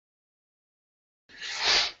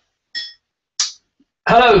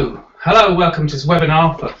Hello, welcome to this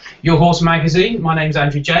webinar for Your Horse Magazine. My name's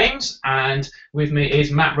Andrew James, and with me is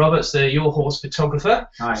Matt Roberts, the Your Horse photographer.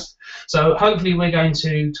 Hi. So hopefully we're going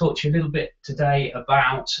to talk to you a little bit today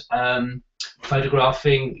about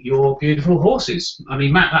photographing your beautiful horses. I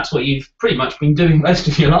mean, Matt, that's what you've pretty much been doing most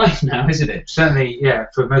of your life now, isn't it? Certainly, yeah,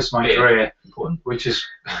 for most of my career, which is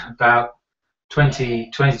about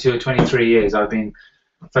 22 or 23 years, I've been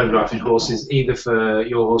photographing horses either for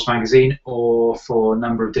Your Horse Magazine or for a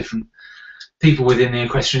number of different people within the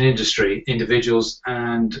equestrian industry, individuals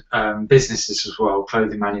and businesses as well,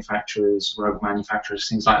 clothing manufacturers, rug manufacturers,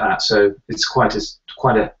 things like that. So it's quite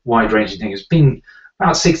a wide-ranging thing. It's been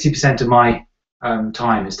about 60% of my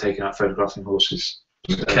time is taken up photographing horses.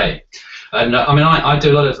 Okay, and I mean, I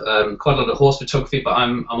do a lot of quite a lot of horse photography, but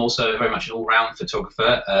I'm also very much an all-round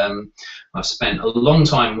photographer. I've spent a long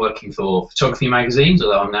time working for photography magazines,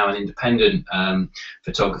 although I'm now an independent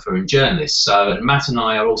photographer and journalist. So Matt and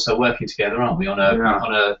I are also working together, aren't we, on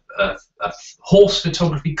a horse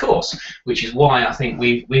photography course, which is why I think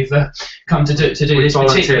we've come to do this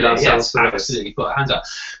particularly. Yes, absolutely. Put our hands up.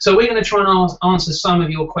 So we're going to try and answer some of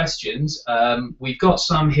your questions. We've got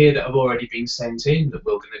some here that have already been sent in that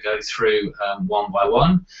we're going to go through one by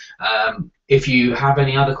one. If you have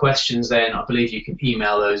any other questions, then I believe you can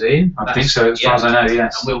email those in. I think so, as far as I know,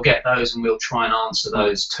 yes. And we'll get those and we'll try and answer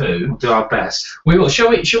those too. We'll do our best. We will. Shall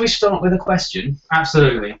we start with a question?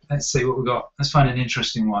 Absolutely. Let's see what we've got. Let's find an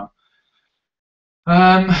interesting one.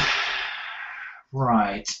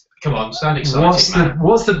 Right. Come on, sound excited,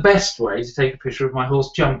 what's the best way to take a picture of my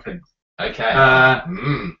horse jumping? Okay.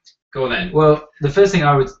 Go on then. Well, the first thing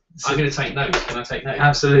I would... I'm going to take notes. Can I take notes?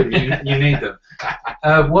 Absolutely, you need them.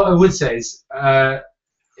 What I would say is,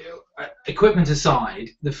 equipment aside,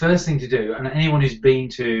 the first thing to do, and anyone who's been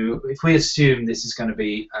to, if we assume this is going to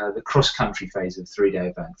be the cross-country phase of a 3-day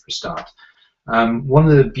event for a start, one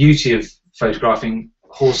of the beauty of photographing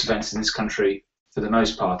horse events in this country, for the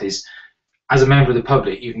most part, is as a member of the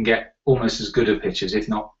public, you can get almost as good of pictures, if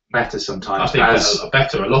not better sometimes. I think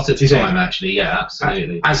better a lot of the time, actually. Yeah,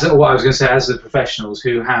 absolutely. As what I was going to say, as the professionals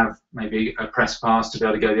who have maybe a press pass to be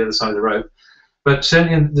able to go the other side of the rope, but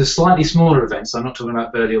certainly in the slightly smaller events, I'm not talking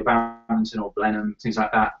about Burley or Barrington or Blenheim, things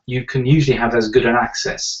like that, you can usually have as good an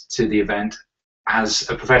access to the event as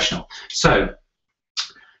a professional. So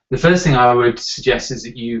the first thing I would suggest is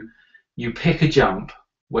that you pick a jump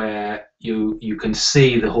where you can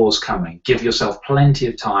see the horse coming. Give yourself plenty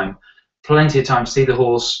of time to see the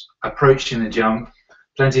horse approaching the jump,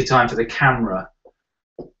 plenty of time for the camera,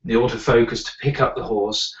 the autofocus to pick up the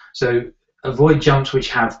horse. So avoid jumps which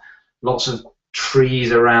have lots of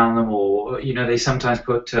trees around them, or they sometimes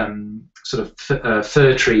put sort of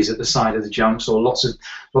fir trees at the side of the jumps, or lots of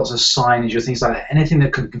signage or things like that. Anything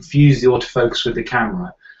that can confuse the autofocus with the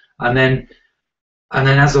camera. And then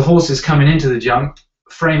as the horse is coming into the jump,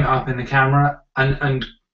 frame it up in the camera, and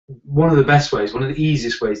one of the best ways, one of the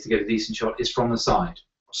easiest ways to get a decent shot is from the side.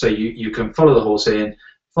 So you can follow the horse in,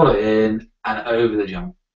 follow it in, and over the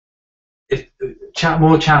jump.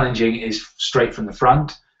 More challenging is straight from the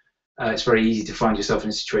front. It's very easy to find yourself in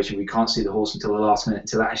a situation where you can't see the horse until the last minute,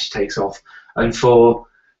 until it actually takes off. And for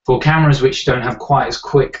cameras which don't have quite as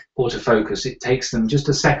quick autofocus, it takes them just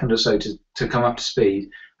a second or so to come up to speed,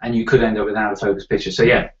 and you could end up with an out-of-focus picture. So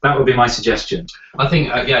yeah, that would be my suggestion. I think,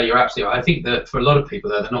 yeah, you're absolutely right. I think that for a lot of people,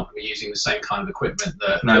 though, they're not going to be using the same kind of equipment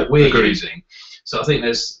that we're using. So I think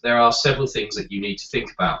there are several things that you need to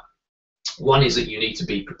think about. One is that you need to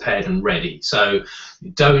be prepared and ready. So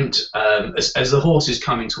don't, as the horse is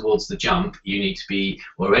coming towards the jump, you need to be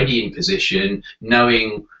already in position,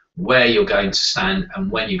 knowing where you're going to stand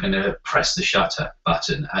and when you're going to press the shutter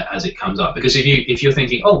button as it comes up. Because if you're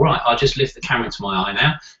thinking, oh right, I'll just lift the camera to my eye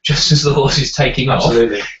now, just as the horse is taking off,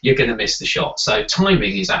 you're going to miss the shot. So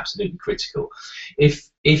timing is absolutely critical. If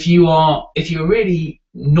you're really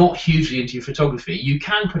not hugely into your photography, you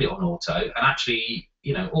can put it on auto, and actually,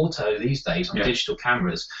 auto these days on digital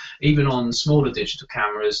cameras, even on smaller digital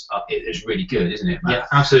cameras, it is really good, isn't it, Matt? Yeah,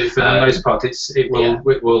 absolutely. For the most part, it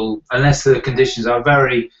will, unless the conditions are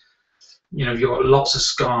very, you've got lots of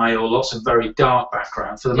sky or lots of very dark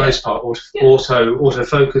background. For the most part,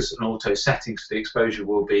 autofocus and auto settings for the exposure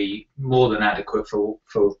will be more than adequate for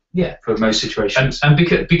most situations. And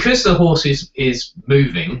because the horse is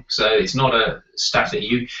moving, so it's not a static.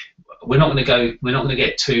 we're not going to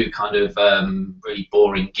get too kind of really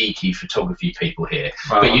boring geeky photography people here.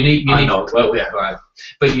 Well, but you need not. Well, yeah, right.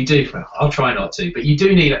 But you do. Well, I'll try not to. But you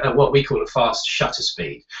do need what we call a fast shutter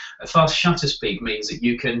speed. A fast shutter speed means that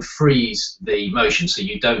you can freeze the motion, so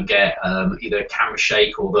you don't get either a camera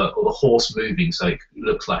shake or the horse moving, so it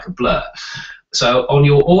looks like a blur. So on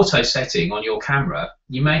your auto setting on your camera,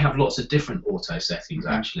 you may have lots of different auto settings.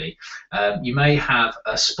 Actually, you may have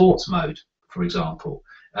a sports mode, for example.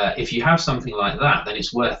 If you have something like that, then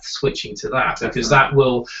it's worth switching to that, because that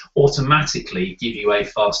will automatically give you a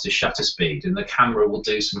faster shutter speed, and the camera will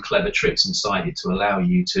do some clever tricks inside it to allow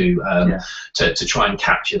you to try and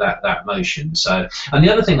capture that motion. So, and the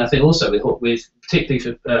other thing I think also with particularly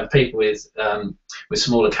for people with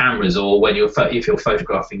smaller cameras, or when if you're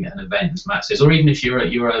photographing at an event, as Matt says, or even if you're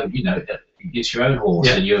it's your own horse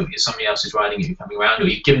and somebody else is riding it, you're coming around, or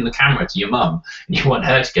you've given the camera to your mum and you want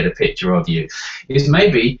her to get a picture of you, is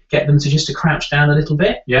maybe get them to crouch down a little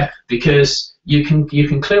bit, because you can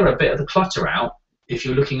clear a bit of the clutter out if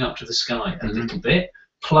you're looking up to the sky a little bit.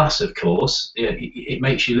 Plus, of course, it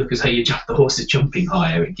makes you look as though the horse is jumping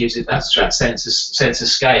higher. It gives it that sense of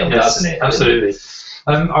scale, doesn't it? Absolutely.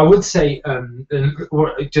 I would say,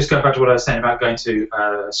 just going back to what I was saying about going to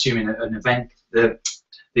assuming an event,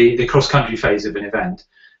 the cross-country phase of an event.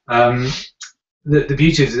 The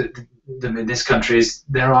beauty of them in this country is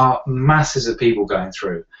there are masses of people going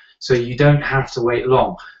through, so you don't have to wait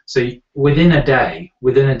long. So within a day's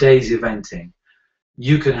eventing,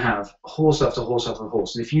 you can have horse after horse after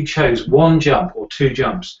horse, and if you chose one jump or two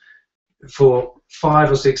jumps for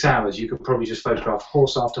 5 or 6 hours, you could probably just photograph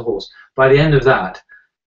horse after horse. By the end of that,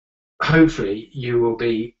 hopefully you will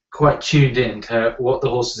be quite tuned in to what the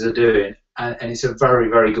horses are doing, and it's a very,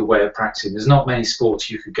 very good way of practicing. There's not many sports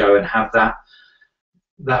you could go and have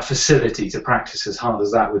that facility to practice as hard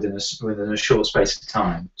as that within a short space of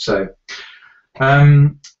time. So,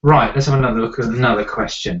 right, let's have another look at another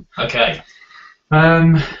question. Okay.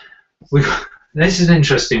 This is an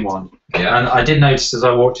interesting one, and I did notice as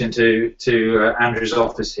I walked into Andrew's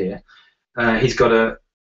office here, he's got a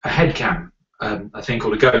head cam, I think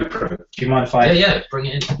called a GoPro. Do you mind if I? Bring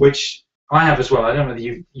it in. Which I have as well. I don't know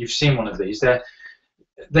whether you've seen one of these.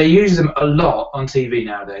 They use them a lot on TV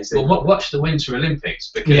nowadays. Well, watch the Winter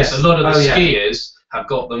Olympics, because a lot of the skiers have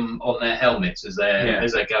got them on their helmets as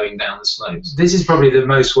they're going down the slopes. This is probably the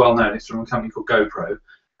most well known. It's from a company called GoPro.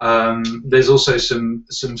 There's also some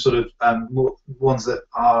sort of ones that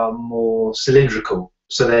are more cylindrical,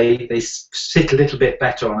 so they sit a little bit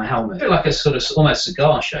better on a helmet. A bit like a sort of almost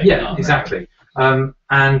cigar shape. Yeah, exactly.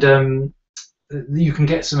 You can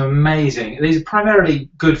get some amazing. These are primarily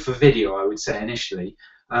good for video, I would say initially.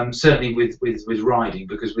 Certainly with riding,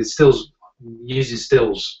 because with using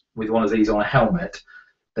stills with one of these on a helmet,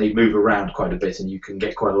 they move around quite a bit and you can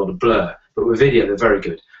get quite a lot of blur. But with video, they're very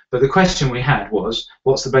good. But the question we had was,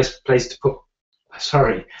 where's the best place to put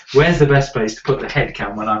the head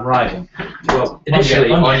cam when I'm riding? Well,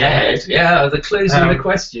 initially on your head. Yeah, the clue's in the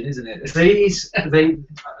question, isn't it?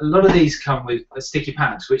 A lot of these come with sticky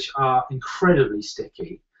pads, which are incredibly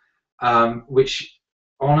sticky, which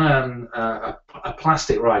on a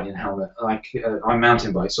plastic riding helmet, like I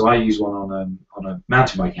mountain bike, so I use one on a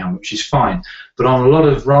mountain bike helmet, which is fine. But on a lot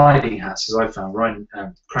of riding hats, as I've found, riding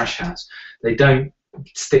crash hats, they don't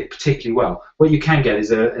stick particularly well. What you can get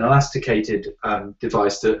is an elasticated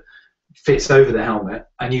device that fits over the helmet,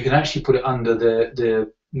 and you can actually put it under the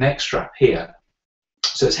neck strap here,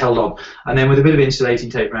 so it's held on. And then with a bit of insulating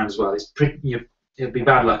tape around as well, it'd be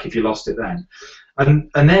bad luck if you lost it then. And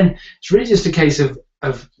then it's really just a case of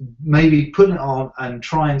maybe putting it on and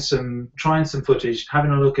trying some footage,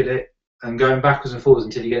 having a look at it, and going backwards and forwards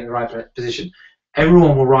until you get in the right position.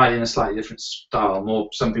 Everyone will ride in a slightly different style.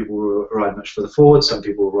 Some people will ride much further forward, some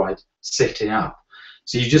people will ride sitting up.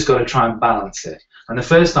 So you've just got to try and balance it. And the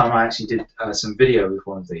first time I actually did some video with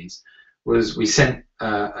one of these was we sent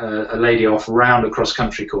a lady off round a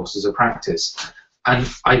cross-country course as a practice, and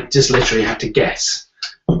I just literally had to guess,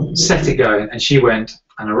 set it going, and she went,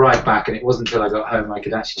 and I arrived back, and it wasn't until I got home I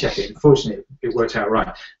could actually check it. Unfortunately, it worked out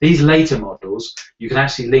right. These later models, you can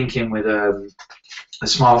actually link in with a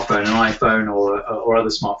smartphone, an iPhone, or other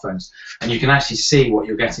smartphones, and you can actually see what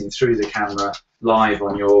you're getting through the camera live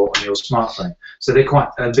on your smartphone. So they're quite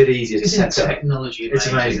a bit easier to set up. Technology, it's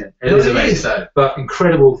amazing. It is amazing. But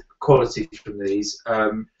incredible quality from these.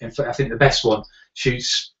 In fact, I think the best one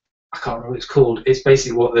shoots. I can't remember what it's called. It's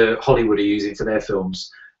basically what the Hollywood are using for their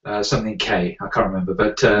films. Something K. I can't remember.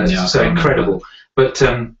 But so incredible. But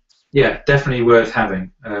yeah, definitely worth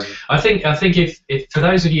having. I think if for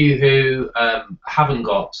those of you who haven't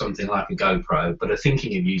got something like a GoPro but are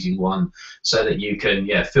thinking of using one so that you can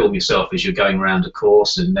film yourself as you're going around a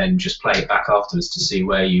course and then just play it back afterwards to see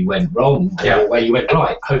where you went wrong or where you went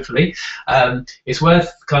right, hopefully, it's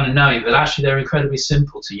worth kind of knowing that actually they're incredibly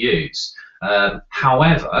simple to use.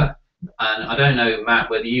 However, and I don't know, Matt,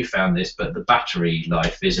 whether you found this, but the battery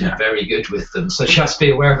life isn't very good with them. So just be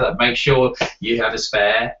aware of that. Make sure you have a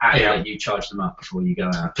spare and that you charge them up before you go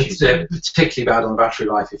out. They're particularly bad on the battery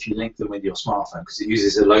life if you link them with your smartphone, because it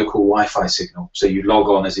uses a local Wi-Fi signal. So you log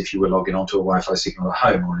on as if you were logging onto a Wi-Fi signal at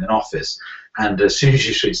home or in an office. And as soon as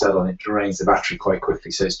you switch that on, it drains the battery quite quickly.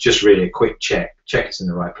 So it's just really a quick check. Check it's in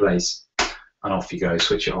the right place, and off you go.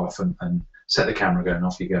 Switch it off and set the camera going,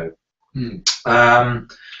 off you go.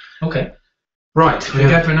 Okay. Right. Should we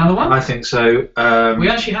go for another one? I think so. We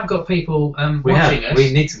actually have got people watching us.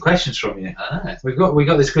 We need some questions from you. We've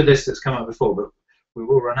got this good list that's come up before, but we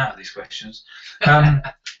will run out of these questions. I'm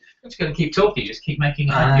just going to keep talking. Just keep making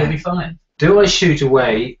it up. You'll be fine. Do I shoot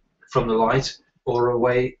away from the light or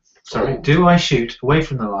away? Sorry. Do I shoot away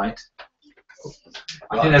from the light?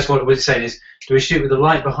 I think that's what we're saying is: do we shoot with the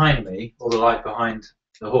light behind me or the light behind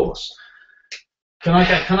the horse? Can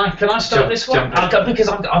I start this one? Because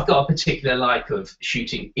I've got a particular like of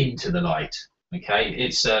shooting into the light. Okay,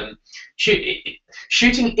 it's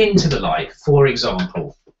shooting into the light, for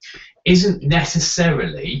example, isn't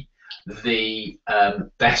necessarily the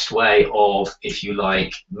best way of, if you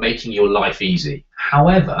like, making your life easy.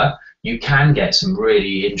 However, you can get some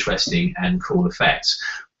really interesting and cool effects.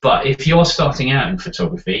 But if you're starting out in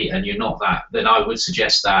photography and you're not that, then I would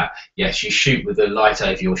suggest that, yes, you shoot with the light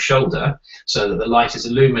over your shoulder so that the light is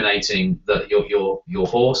illuminating your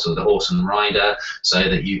horse or the horse and rider, so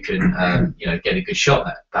that you can get a good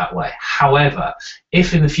shot that way. However,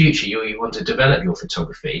 if in the future you want to develop your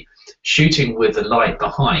photography, shooting with the light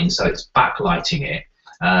behind, so it's backlighting it,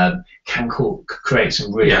 can create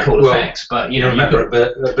some really cool effects. But you know, remember,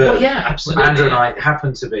 but absolutely. Andrew and I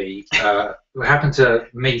happened to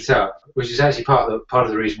meet up, which is actually part of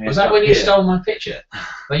the reason we was that when you stole my picture?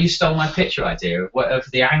 When you stole my picture idea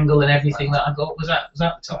of the angle and everything that I got? Was that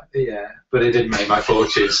the time? Yeah, but it didn't make my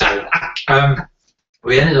fortune. So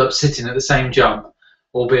we ended up sitting at the same jump,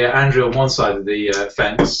 albeit Andrew on one side of the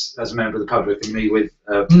fence as a member of the public and me with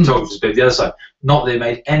photographers being the other side. Not that it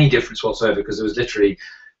made any difference whatsoever, because there was literally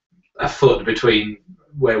a foot between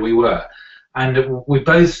where we were. And we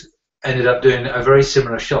both ended up doing a very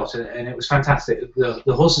similar shot, and it was fantastic.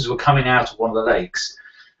 The horses were coming out of one of the lakes,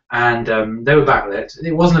 and they were backlit.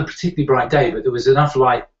 It wasn't a particularly bright day, but there was enough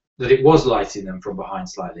light that it was lighting them from behind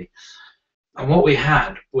slightly. And what we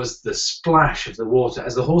had was the splash of the water.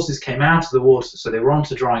 As the horses came out of the water, so they were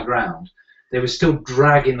onto dry ground, they were still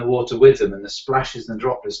dragging the water with them, and the splashes and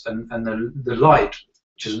droplets, and the light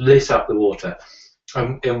just lit up the water.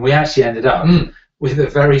 And we actually ended up with a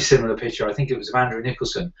very similar picture. I think it was of Andrew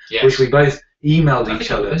Nicholson, which we both emailed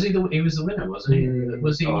each other. He was the winner, wasn't he?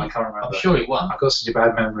 Was he? Oh, I can't remember. I'm sure he won. I've got such a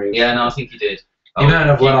bad memory. Yeah, no, I think he did. He might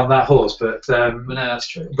have won on that horse, but no, that's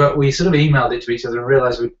true. But we sort of emailed it to each other and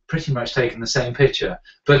realised we'd pretty much taken the same picture.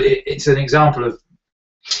 But it's an example of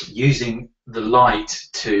using the light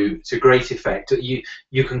to great effect.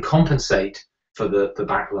 You can compensate for the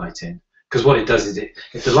backlighting, because what it does is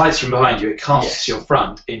if the light's from behind you, it casts your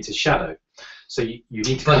front into shadow. So you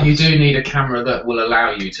need to. But you do need a camera that will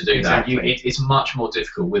allow you to do exactly. that. It's much more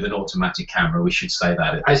difficult with an automatic camera. We should say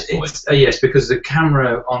that at this point. Yes, because the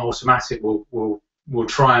camera on automatic will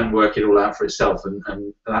try and work it all out for itself,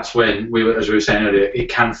 and that's when as we were saying earlier, it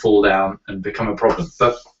can fall down and become a problem.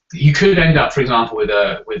 But you could end up, for example, with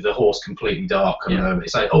the horse completely dark, and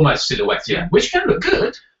it's like almost silhouetted, which can look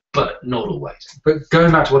good, but not always. But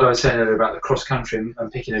going back to what I was saying earlier about the cross country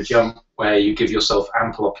and picking a jump where you give yourself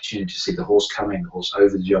ample opportunity to see the horse coming, the horse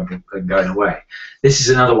over the jump and going away. This is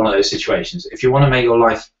another one of those situations. If you want to make your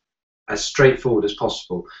life as straightforward as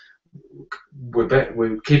possible,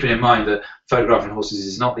 we're keeping in mind that photographing horses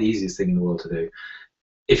is not the easiest thing in the world to do.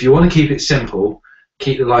 If you want to keep it simple,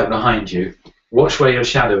 keep the light behind you. Watch where your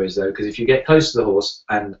shadow is, though, because if you get close to the horse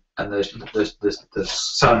and the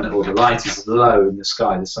sun or the light is low in the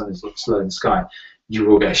sky, the sun is low in the sky, you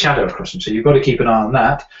will get a shadow across them. So you've got to keep an eye on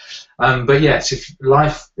that. But yes,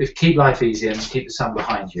 if keep life easy and keep the sun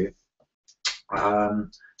behind you,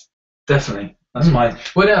 definitely. That's my.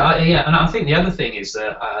 Well, yeah, and I think the other thing is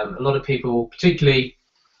that a lot of people, particularly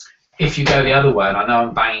if you go the other way, and I know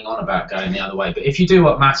I'm banging on about going the other way, but if you do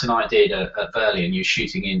what Matt and I did at Burley and you're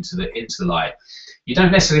shooting into the light, you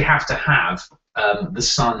don't necessarily have to have the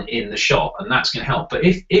sun in the shot, and that's going to help. But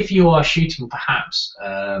if you are shooting perhaps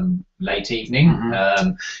late evening,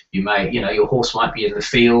 you may, your horse might be in the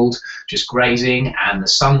field just grazing, and the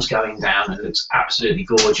sun's going down and it looks absolutely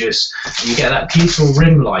gorgeous, and you get that beautiful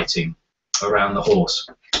rim lighting around the horse.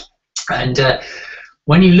 And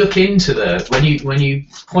when you look into when you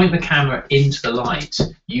point the camera into the light,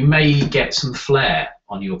 you may get some flare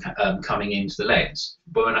on your coming into the lens.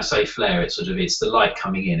 But when I say flare, it's the light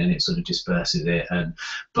coming in and it sort of disperses it. And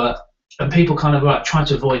people kind of like try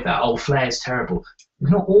to avoid that. Oh, flare is terrible.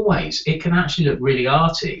 Not always. It can actually look really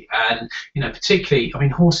arty, and particularly, I mean,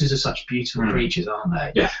 horses are such beautiful creatures, aren't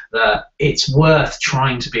they? Yeah. That it's worth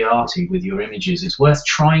trying to be arty with your images. It's worth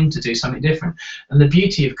trying to do something different. And the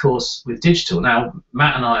beauty, of course, with digital. Now,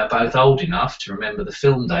 Matt and I are both old enough to remember the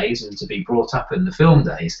film days and to be brought up in the film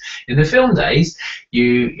days. In the film days,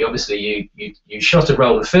 you obviously shot a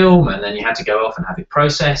roll of film, and then you had to go off and have it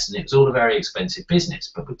processed, and it was all a very expensive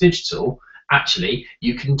business. But with digital, actually,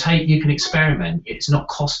 you can experiment. It's not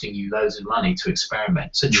costing you loads of money to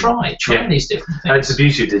experiment. So try these different things. That's the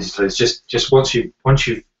beauty of digital. It's just once you've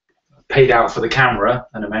paid out for the camera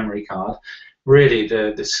and a memory card, really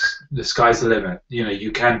the sky's the limit.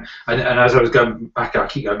 You can, and as I was going back, I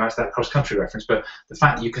keep going back to that cross-country reference, but the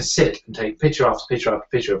fact that you can sit and take picture after picture after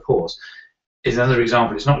picture of horse is another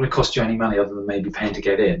example. It's not going to cost you any money other than maybe paying to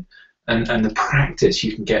get in. And the practice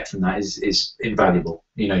you can get from that is invaluable.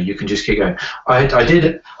 You can just keep going. I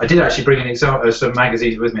did actually bring an example of some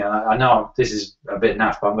magazines with me, and I know this is a bit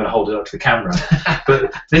naff, but I'm going to hold it up to the camera.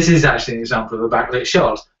 But this is actually an example of a backlit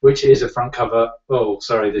shot, which is a front cover. Oh,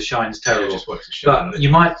 sorry, the shine's terrible. But you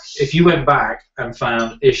might, if you went back and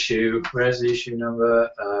found issue, where's the issue number?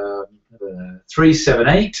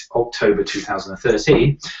 378, October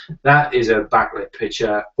 2013. That is a backlit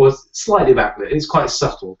picture, or slightly backlit. It's quite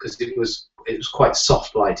subtle because it was quite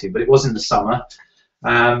soft lighting, but it was in the summer,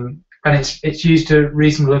 and it's used to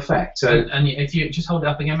reasonable effect. So, and if you just hold it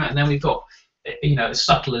up again, Matt, and then we've got, as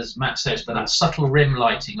subtle as Matt says, but that subtle rim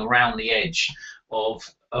lighting around the edge of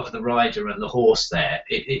the rider and the horse there.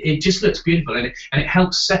 It just looks beautiful, and it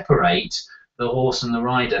helps separate the horse and the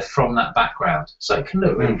rider from that background, so it can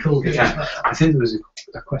look really cool. Yeah. I think there was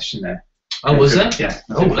a question there. Oh, was there? Yeah.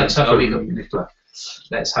 Oh, let's have a look.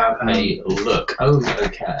 Let's have a look. Oh,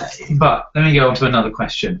 okay. But let me go on to another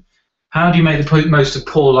question. How do you make the most of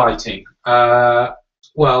poor lighting?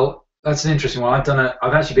 Well, that's an interesting one.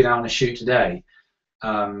 I've actually been out on a shoot today,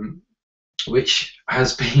 which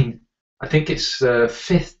has been, I think it's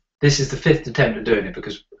fifth. This is the fifth attempt at doing it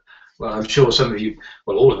because, well, I'm sure some of you,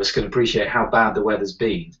 well, all of us can appreciate how bad the weather's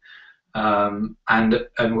been, and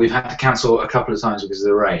we've had to cancel a couple of times because of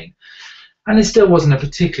the rain. And it still wasn't a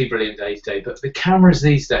particularly brilliant day today, but the cameras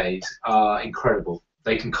these days are incredible.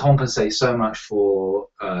 They can compensate so much for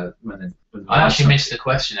when I actually missed the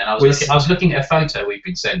question, and I was looking at a photo we've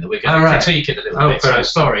been sent that we're going to critique it a little bit. So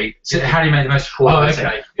sorry. So how do you make the most of poor lighting?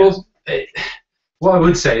 Okay. Well, what I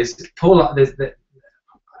would say is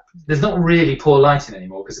there's not really poor lighting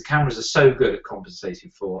anymore because the cameras are so good at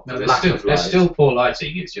compensating for the lack of light. There's still poor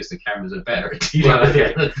lighting, it's just the cameras are better at dealing with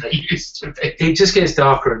it than they used to be. It just gets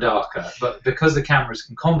darker and darker, but because the cameras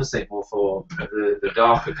can compensate more for the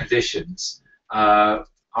darker conditions,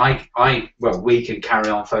 we can carry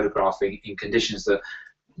on photographing in conditions that,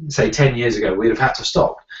 say, 10 years ago we'd have had to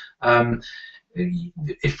stop.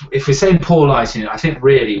 If we're saying poor lighting, I think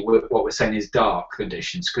really what we're saying is dark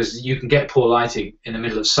conditions, because you can get poor lighting in the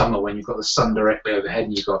middle of summer when you've got the sun directly overhead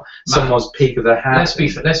and you've got someone's peak of their hat.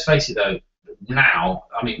 Let's face it though, now,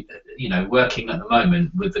 I mean, working at the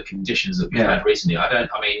moment with the conditions that we've had recently, I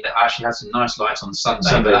actually had some nice lights on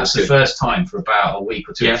Sunday, but that's the first time for about a week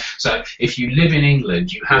or two. Yeah. So if you live in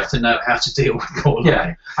England, you have to know how to deal with poor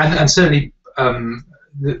lighting. And certainly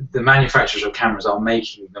the manufacturers of cameras are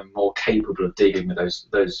making them more capable of dealing with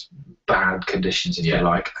those bad conditions, if you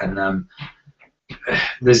like. And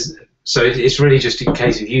so it's really just a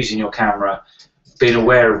case of using your camera, being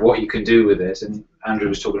aware of what you can do with it. And Andrew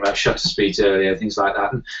was talking about shutter speeds earlier, things like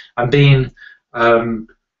that, and being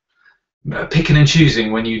picking and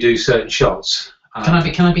choosing when you do certain shots. Can I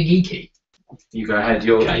be geeky? You go ahead.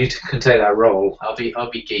 You can take that role.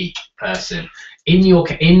 I'll be geek person.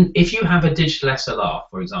 If you have a digital SLR,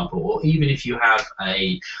 for example, or even if you have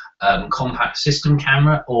a compact system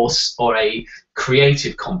camera or a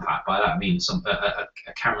creative compact, by that I mean a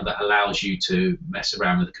camera that allows you to mess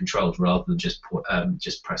around with the controls rather than just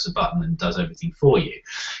press a button and does everything for you.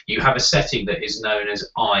 You have a setting that is known as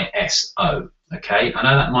ISO. Okay, I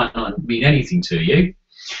know that might not mean anything to you.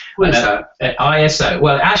 What is that? ISO.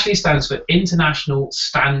 Well, it actually stands for International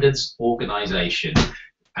Standards Organization.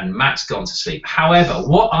 and Matt's gone to sleep. However,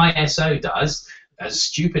 what ISO does, as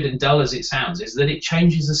stupid and dull as it sounds, is that it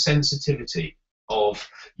changes the sensitivity of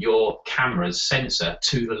your camera's sensor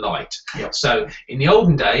to the light. Yep. So in the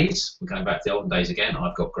olden days, we're going back to the olden days again,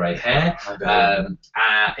 I've got grey hair.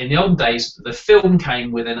 In the olden days, the film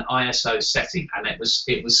came with an ISO setting, and it was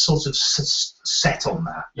sort of set on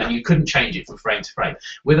that, and you couldn't change it from frame to frame.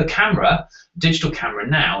 With a camera, digital camera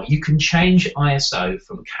now, you can change ISO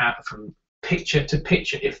from picture to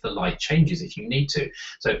picture if the light changes, if you need to.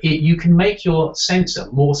 So you can make your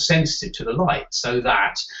sensor more sensitive to the light, so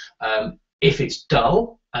that if it's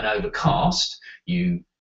dull and overcast, you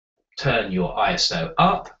turn your ISO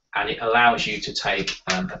up, and it allows you to take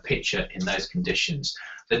a picture in those conditions.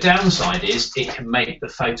 The downside is it can make the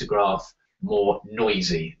photograph more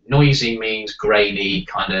noisy. Noisy means grainy,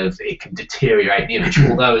 kind of, it can deteriorate the image.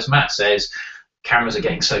 Although, as Matt says, cameras are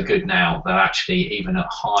getting so good now that actually even at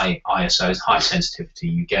high ISOs, high sensitivity,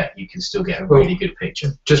 you can still get a really good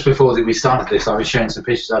picture. Just before we started this, I was showing some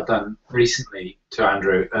pictures I've done recently to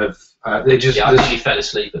Andrew of they just. Yeah, I think he fell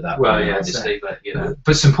asleep at that point. Well, yeah, obviously, but you know.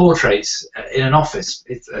 But some portraits in an office.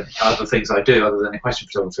 It's other things I do other than equestrian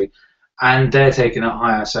photography, and they're taken at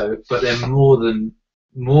high ISO, but they're more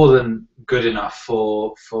than good enough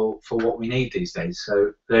for what we need these days.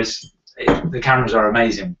 So the cameras are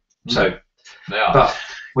amazing. So. They are. But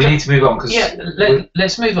we need to move on, because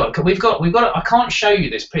let's move on. We've got. I can't show you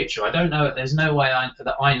this picture. I don't know. There's no way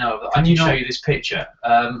that I know of that I can show you this picture.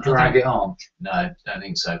 Drag it on. No, don't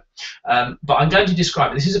think so. But I'm going to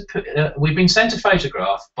describe it. This is we've been sent a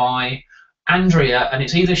photograph by Andrea, and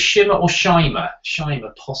it's either Shimmer or Shimer.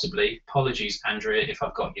 Shimer, possibly. Apologies, Andrea, if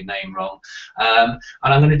I've got your name wrong. And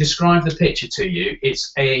I'm going to describe the picture to you.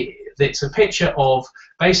 It's a picture of,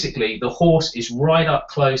 basically, the horse is right up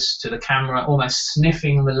close to the camera, almost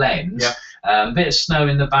sniffing the lens. Yep. A bit of snow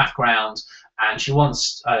in the background, and she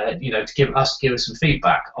wants to give us some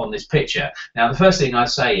feedback on this picture. Now, the first thing I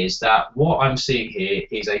say is that what I'm seeing here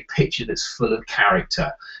is a picture that's full of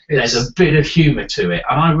character. There's a bit of humour to it,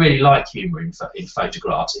 and I really like humour in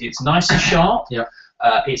photographs. It's nice and sharp. Yeah.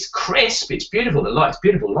 It's crisp. It's beautiful. The light's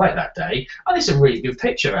beautiful light that day. And it's a really good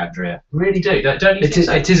picture, Andrea. Really do. Don't you think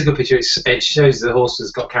so? It is a good picture. It shows the horse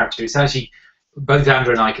has got character. It's actually, both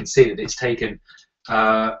Andrea and I can see that it's taken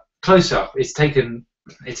close up.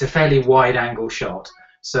 It's a fairly wide angle shot.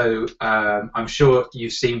 So I'm sure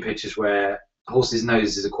you've seen pictures where horses'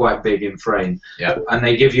 noses are quite big in frame, and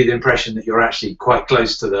they give you the impression that you're actually quite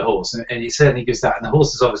close to the horse, and it certainly gives that. And the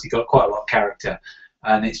horse has obviously got quite a lot of character,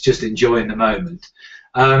 and it's just enjoying the moment.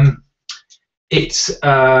 Can you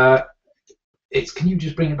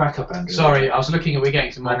just bring it back up, Andrew? Sorry, I was looking at. We're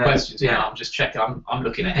getting some more questions. Yeah, I'm just checking. I'm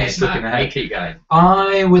looking ahead. Looking ahead. You keep going.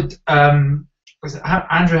 I would.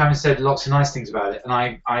 Andrew having said lots of nice things about it, and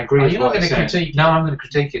I agree with what you're saying. Critique? No, I'm going to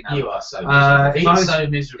critique it now. You are so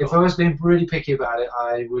miserable. If I was being really picky about it,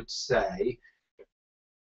 I would say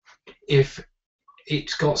if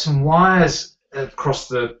it's got some wires across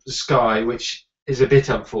the sky, which is a bit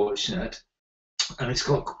unfortunate, and it's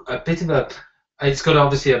got a bit of it's got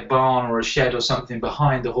obviously a barn or a shed or something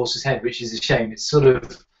behind the horse's head, which is a shame. It's a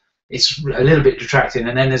little bit detracting,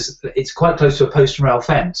 and then it's quite close to a post and rail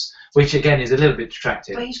fence, which again is a little bit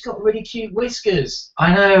detracting. But he's got really cute whiskers.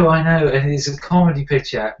 I know, and it's a comedy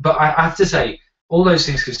picture. But I have to say, all those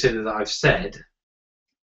things considered that I've said,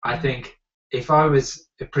 I think if I was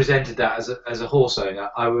presented that as a horse owner,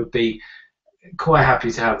 I would be quite happy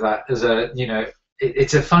to have that as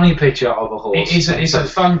it's a funny picture of a horse. It's a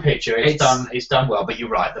fun picture. It's done well. But you're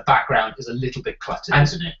right. The background is a little bit cluttered,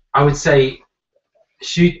 isn't it? I would say.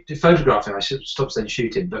 Photographing, I should stop saying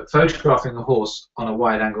shooting, but photographing a horse on a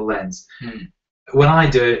wide angle lens, when I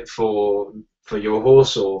do it for your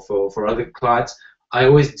horse or for other clients, I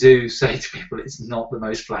always do say to people it's not the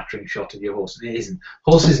most flattering shot of your horse, and it isn't.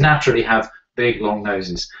 Horses naturally have big long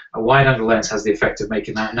noses. A wide angle lens has the effect of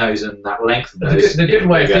making that nose and that length of nose. The good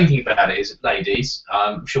way of thinking about it is, ladies,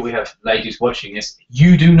 I'm sure we have ladies watching this,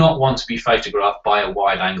 you do not want to be photographed by a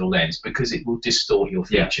wide angle lens because it will distort your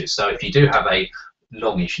features. So if you do have a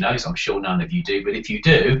longish nose, I'm sure none of you do, but if you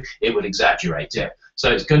do, it will exaggerate it. So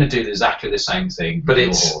it's going to do exactly the same thing. But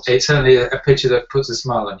it's certainly a picture that puts a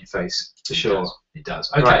smile on your face, for sure. It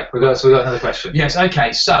does. Okay. Right, we've got another question. Yes.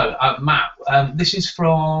 Okay. So Matt, this is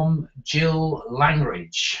from Jill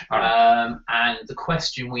Langridge, and the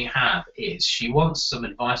question we have is she wants some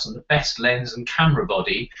advice on the best lens and camera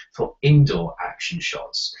body for indoor action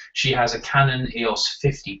shots. She has a Canon EOS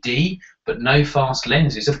 50D, but no fast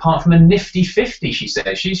lenses apart from a nifty 50. She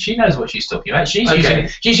says she knows what she's talking about. She's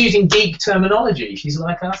using geek terminology. She's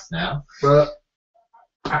like us now. Well,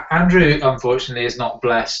 Andrew unfortunately is not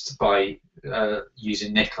blessed by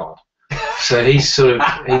using Nikon, so he's a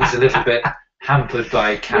little bit hampered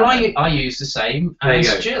by Canon. Well, I use the same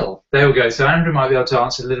as Jill. There we go. So Andrew might be able to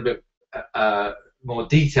answer a little bit more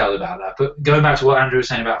detailed about that. But going back to what Andrew was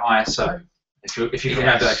saying about ISO, if you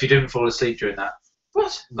remember, if you didn't fall asleep during that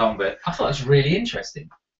long bit, I thought it was really interesting.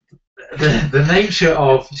 The nature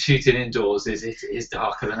of shooting indoors is it is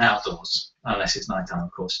darker than outdoors, unless it's nighttime,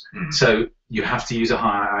 of course. So you have to use a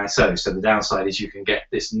higher ISO. So the downside is you can get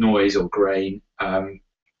this noise or grain.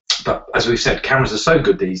 But as we've said, cameras are so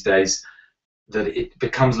good these days that it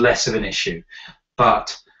becomes less of an issue.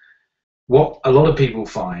 But what a lot of people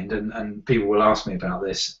find, and people will ask me about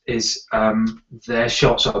this, is their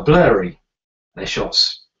shots are blurry. Their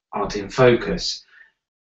shots aren't in focus.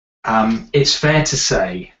 It's fair to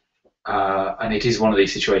say, and it is one of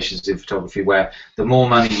these situations in photography where the more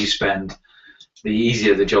money you spend, the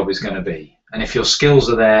easier the job is going to be. And if your skills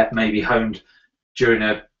are there, maybe honed during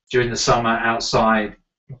the summer outside,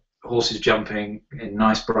 horses jumping in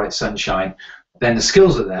nice bright sunshine, then the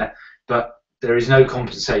skills are there, but there is no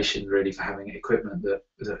compensation really for having equipment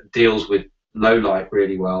that deals with low light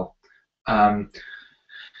really well.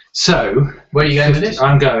 So where are you going with this?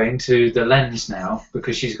 I'm going to the lens now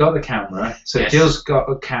because she's got the camera. So yes. Jill's got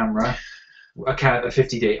a camera, a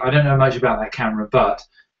 50D. I don't know much about that camera, but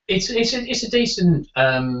it's a decent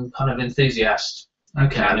kind of enthusiast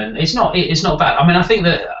Canon. It's not bad. I mean, I think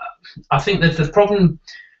that the problem,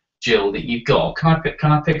 Jill, that you've got, can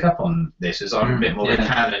I pick up on this as I'm a bit more of a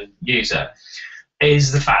Canon user,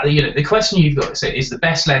 is the fact that the question you've got to say is the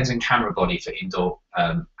best lens and camera body for indoor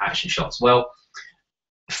action shots. Well,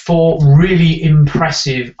 for really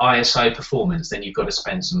impressive ISO performance, then you've got to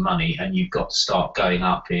spend some money and you've got to start going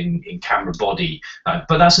up in camera body.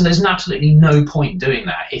 But there's absolutely no point doing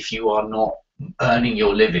that if you are not earning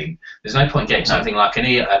your living. There's no point getting something like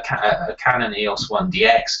a Canon EOS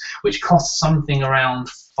 1DX, which costs something around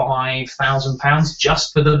 £5,000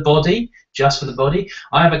 just for the body.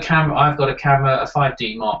 I've got a camera, a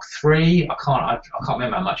 5D Mark III. I can't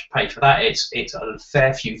remember how much I paid for that. It's a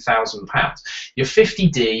fair few £1,000s. Your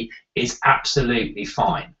 50D is absolutely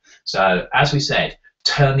fine. So as we said,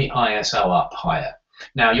 turn the ISO up higher.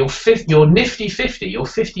 Now your nifty 50, your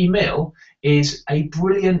 50mm is a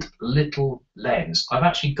brilliant little lens. I've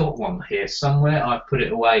actually got one here somewhere. I've put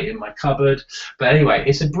it away in my cupboard. But anyway,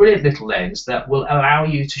 it's a brilliant little lens that will allow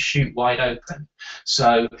you to shoot wide open.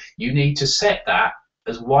 So you need to set that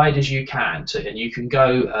as wide as you can, and you can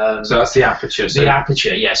go. So that's the aperture. The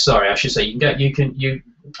aperture, yes. Yeah, sorry, I should say you can go.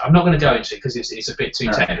 I'm not going to go into it because it's a bit too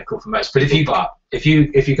technical for most people. But if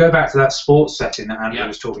you go back to that sports setting that Andrew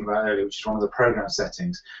was talking about earlier, which is one of the program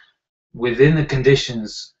settings, within the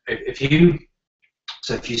conditions, if you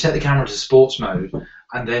set the camera to sports mode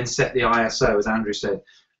and then set the ISO, as Andrew said,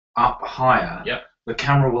 up higher, the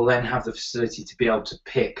camera will then have the facility to be able to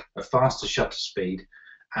pick a faster shutter speed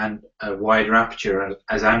and a wider aperture,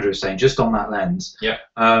 as Andrew was saying, just on that lens.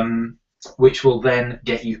 Which will then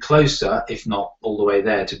get you closer, if not all the way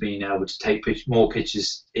there, to being able to take more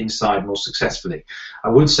pictures inside more successfully. I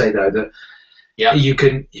would say though that you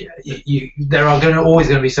can. There are always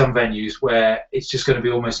going to be some venues where it's just going to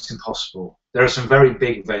be almost impossible. There are some very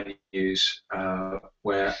big venues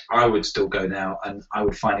where I would still go now, and I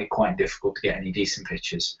would find it quite difficult to get any decent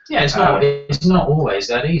pictures. Yeah, it's not always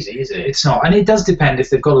that easy, is it? It's not, and it does depend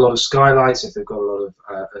if they've got a lot of skylights, if they've got a lot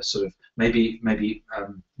of sort of maybe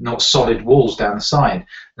not solid walls down the side,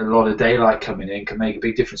 and a lot of daylight coming in can make a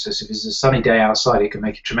big difference. So if it's a sunny day outside, it can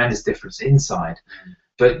make a tremendous difference inside.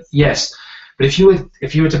 But yes, but if you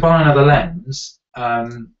were to buy another lens,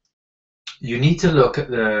 you need to look at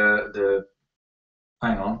the.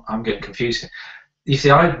 Hang on, I'm getting confused here. You see,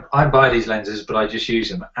 I buy these lenses, but I just use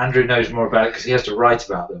them. Andrew knows more about it because he has to write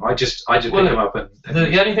about them. I just pick them up and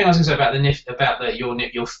the only thing I was going to say about your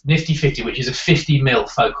nifty 50, which is a 50mm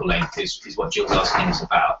focal length, is what Jill's asking us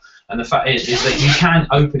about. And the fact is that you can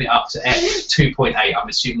open it up to f2.8. I'm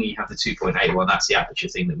assuming you have the 2.8 one. That's the aperture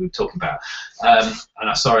thing that we were talking about. And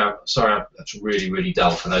I'm sorry, that's really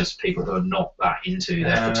dull for those people who are not that into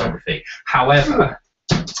their photography. However,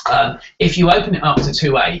 if you open it up to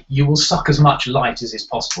 2.8, you will suck as much light as is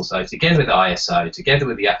possible. So together with the ISO, together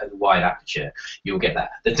with the wide aperture, you'll get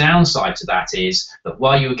that. The downside to that is that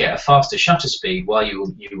while you will get a faster shutter speed, while you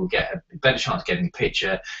will get a better chance of getting a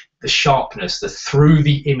picture, the sharpness, the through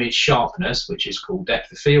the image sharpness, which is called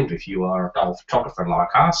depth of field if you are a dull photographer like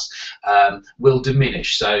us, will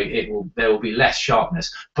diminish. So there will be less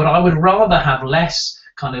sharpness. But I would rather have less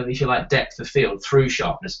kind of, if you like, depth of field through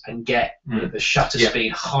sharpness and get the shutter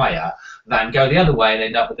speed higher than go the other way and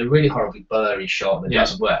end up with a really horribly blurry shot that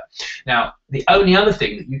doesn't work. Now, the only other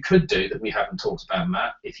thing that you could do that we haven't talked about,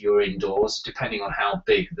 Matt, if you're indoors, depending on how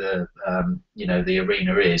big the the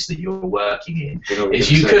arena is that you're working in,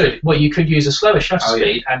 is you could use a slower shutter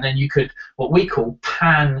speed, and then you could what we call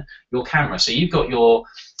pan your camera. So you've got your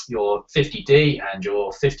 50D and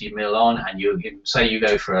your 50mm on, and you say you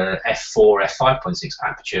go for a f4, f5.6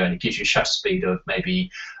 aperture, and it gives you a shutter speed of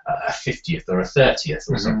maybe a 50th or a 30th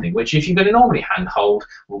or something, which if you're going to normally handhold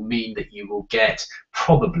will mean that you will get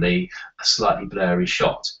probably a slightly blurry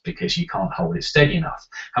shot because you can't hold it steady enough.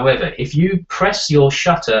 However, if you press your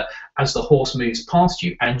shutter as the horse moves past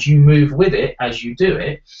you and you move with it as you do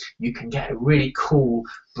it, you can get a really cool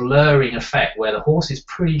blurring effect where the horse is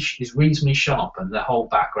reasonably sharp and the whole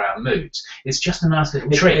background moves. It's just a nice little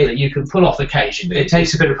trick that you can pull off occasionally. It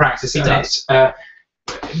takes a bit of practice. It does.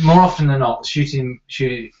 More often than not,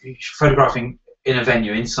 photographing in a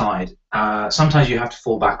venue inside, sometimes you have to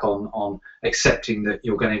fall back on accepting that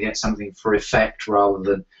you're going to get something for effect rather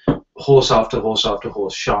than horse after horse after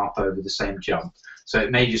horse sharp over the same jump. So it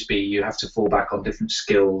may just be you have to fall back on different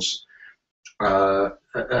skills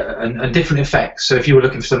and different effects. So if you were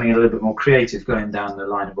looking for something a little bit more creative, going down the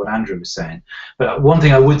line of what Andrew was saying. But one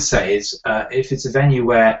thing I would say is if it's a venue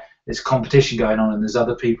where there's competition going on and there's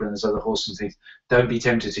other people and there's other horses and things, don't be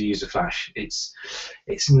tempted to use a flash. It's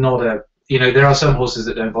not a, there are some horses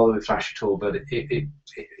that don't bother with flash at all, but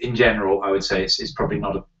in general, I would say it's probably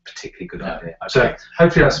not a particularly good idea. Okay. So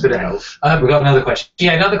hopefully that's a bit of help. We've got another question.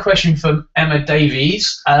 Yeah, another question from Emma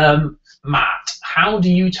Davies. Matt, how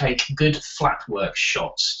do you take good flat work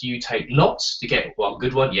shots? Do you take lots to get one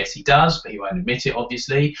good one? Yes, he does, but he won't admit it,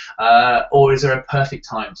 obviously. Or is there a perfect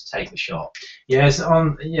time to take the shot? Yes,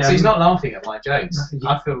 So he's not laughing at my jokes.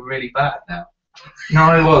 I feel really bad now. No,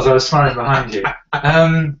 I was smiling behind you.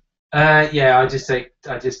 Yeah, I just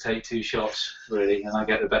take 2 shots really, and I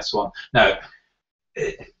get the best one. No,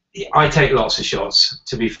 I take lots of shots.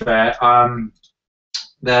 To be fair,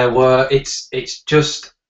 it's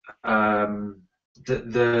just.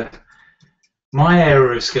 My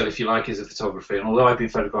area of skill, if you like, is the photography, and although I've been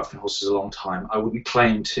photographing horses a long time, I wouldn't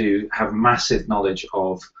claim to have massive knowledge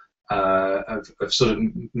of sort of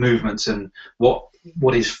movements and what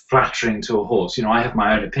is flattering to a horse. I have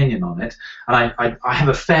my own opinion on it, and I have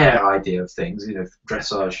a fair idea of things,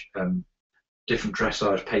 dressage, different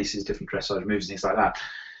dressage paces, different dressage moves, things like that.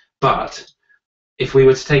 But if we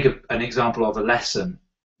were to take an example of a lesson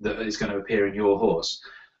that is going to appear in your horse,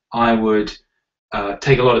 I would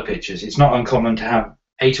take a lot of pictures. It's not uncommon to have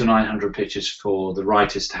 800 or 900 pictures for the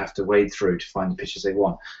writers to have to wade through to find the pictures they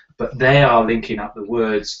want. But they are linking up the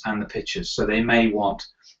words and the pictures, so they may want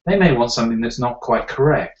something that's not quite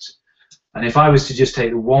correct. And if I was to just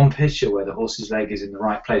take the one picture where the horse's leg is in the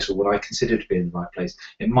right place, or what I consider to be in the right place,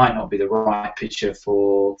 it might not be the right picture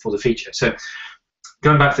for the feature. So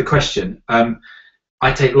going back to the question,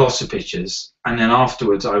 I take lots of pictures, and then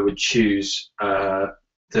afterwards I would choose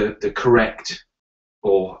the correct,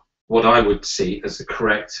 or what I would see as the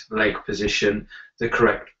correct leg position, the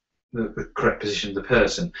correct position of the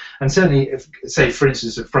person. And certainly, if, say for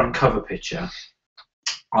instance, a front cover picture,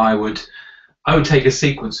 I would take a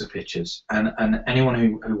sequence of pictures, and anyone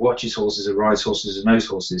who watches horses or rides horses or knows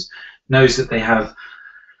horses knows that they have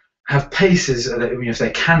paces. If they're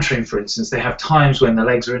cantering, for instance, they have times when the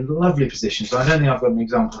legs are in lovely positions. So I don't think I've got an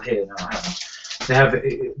example here. No, I haven't. They have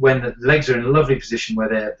when the legs are in a lovely position where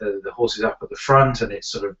the horse is up at the front, and it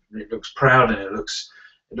looks proud and it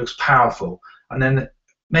looks powerful. And then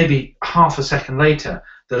maybe half a second later,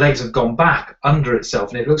 the legs have gone back under itself,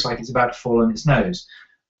 and it looks like it's about to fall on its nose.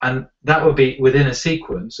 And that would be within a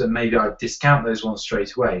sequence, and maybe I'd discount those ones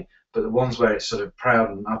straight away. But the ones where it's sort of proud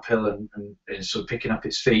and uphill and sort of picking up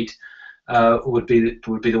its feet would be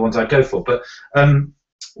the ones I'd go for. But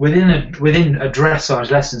within a dressage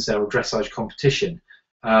lesson set or dressage competition,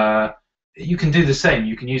 you can do the same.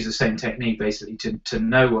 You can use the same technique basically to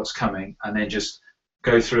know what's coming, and then just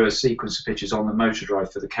go through a sequence of pictures on the motor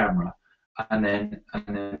drive for the camera, and then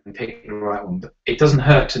pick the right one. But it doesn't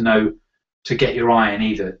hurt to get your eye in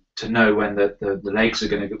either, to know when the legs are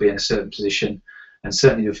going to be in a certain position. And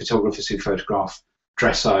certainly the photographers who photograph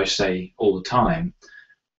dressage, say, all the time,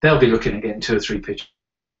 they'll be looking at getting 2 or 3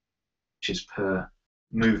 pictures per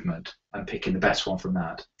movement and picking the best one from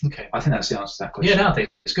that. Okay. I think that's the answer to that question. Yeah, no, I think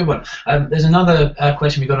it's a good one. There's another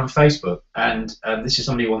question we got on Facebook, and this is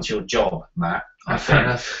somebody who wants your job, Matt. Fair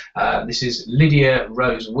enough. This is Lydia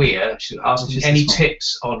Rose Weir. She's asking any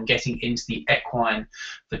tips on getting into the equine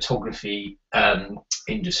photography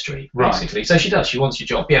industry, basically. Right. So she does. She wants your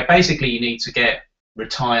job. Yeah, basically you need to get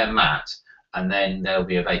retire Matt, and then there'll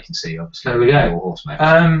be a vacancy, obviously. There we go. Horse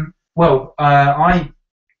Well, I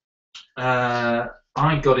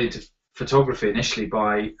got into photography initially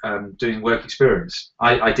by doing work experience.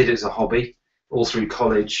 I did it as a hobby all through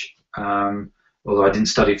college. Although I didn't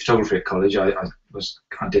study photography at college, I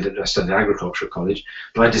studied agriculture at college.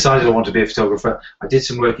 But I decided I wanted to be a photographer. I did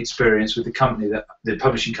some work experience with the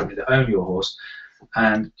publishing company that owned Your Horse.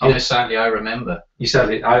 And sadly, I remember. You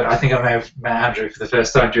sadly, I think I may have met Andrew for the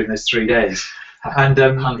first time during those 3 days. And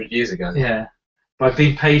 100 years ago. Yeah. By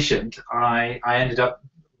being patient, I ended up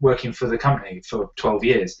working for the company for 12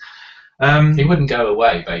 years. He wouldn't go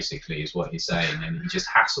away, basically, is what he's saying, and he just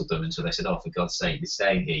hassled them until they said, "Oh, for God's sake, you're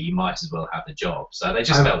staying here. You might as well have the job." So they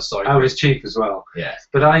just felt sorry. I was cheap as well. Yeah.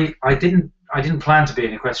 But I didn't plan to be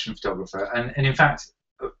an equestrian photographer, and in fact,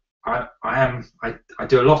 I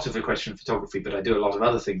do a lot of equestrian photography, but I do a lot of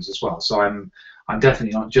other things as well. So I'm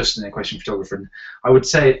definitely not just an equestrian photographer. And I would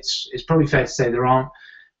say it's probably fair to say there aren't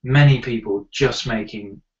many people just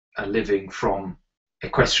making a living from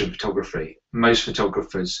equestrian photography. Most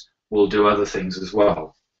photographers will do other things as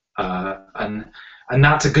well, and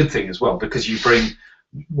that's a good thing as well, because you bring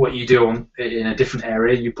what you do in a different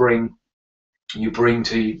area, you bring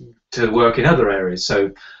to work in other areas. So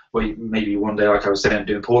maybe one day, like I was saying,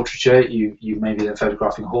 doing portraiture, you maybe then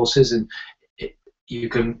photographing horses, and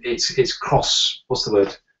it's cross. What's the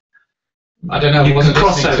word? I don't know. You can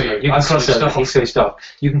cross over. You can cross over.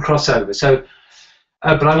 You can cross over. So,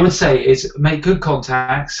 but I would say is make good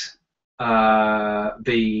contacts.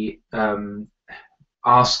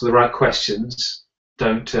 Ask the right questions.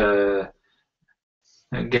 Don't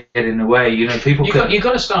get in the way. You know, people. You've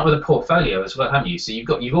got to start with a portfolio as well, haven't you? So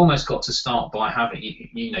you've almost got to start by having,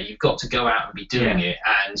 you've got to go out and be doing it,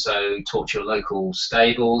 and so talk to your local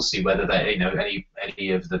stables, see whether they,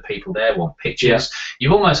 any of the people there want pictures. Yeah.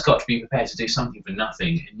 You've almost got to be prepared to do something for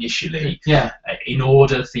nothing initially, in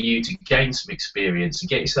order for you to gain some experience and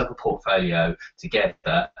get yourself a portfolio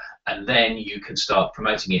together, and then you can start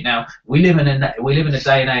promoting it. Now we live in a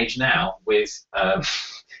day and age now with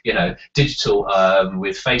digital,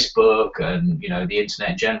 with Facebook and the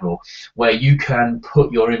internet in general, where you can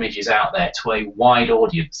put your images out there to a wide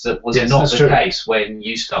audience that was not the case when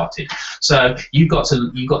you started. So you've got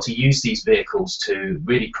to use these vehicles to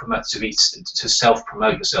really promote, to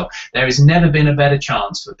self-promote yourself. There has never been a better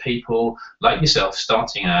chance for people like yourself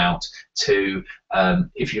starting out to,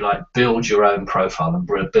 if you like, build your own profile and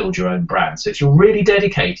build your own brand. So if you're really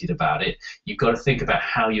dedicated about it, you've got to think about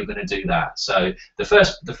how you're going to do that. So the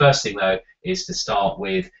first thing though is to start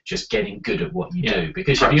with just getting good at what you do,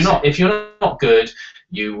 because if you're not good,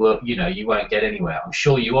 you won't get anywhere. I'm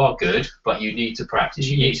sure you are good, but you need to practice.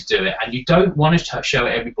 You need to do it, and you don't want to show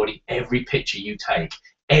everybody every picture you take.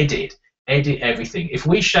 Edit everything. If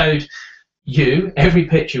we showed you every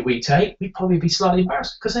picture we take, we'd probably be slightly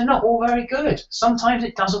embarrassed, because they're not all very good. Sometimes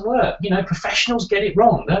it doesn't work. Professionals get it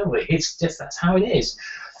wrong, don't we? It's just, that's how it is.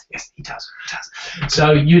 Yes, he does.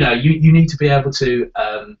 So you need to be able to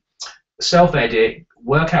self-edit,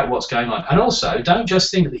 work out what's going on, and also don't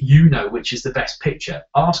just think that you know which is the best picture.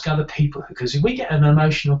 Ask other people, because we get an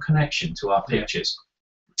emotional connection to our pictures.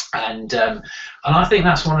 And I think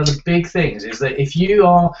that's one of the big things, is that if you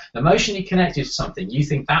are emotionally connected to something, you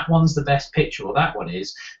think that one's the best picture, or that one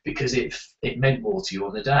is, because it meant more to you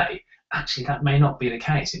on the day. Actually, that may not be the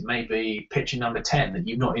case. It may be picture number 10 that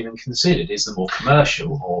you've not even considered is the more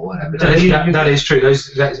commercial or whatever. That is true.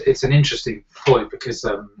 It's an interesting point, because,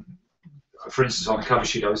 for instance, on the cover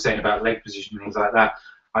shoot I was saying about leg position and things like that,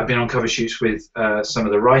 I've been on cover shoots with some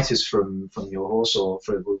of the writers from Your Horse, or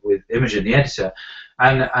with Imogen, the editor,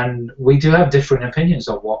 and we do have different opinions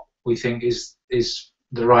on what we think is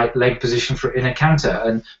the right leg position in a canter,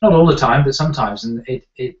 and not all the time, but sometimes. And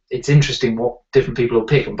it's interesting what different people will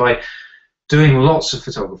pick. And by doing lots of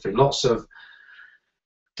photography, lots of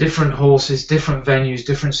different horses, different venues,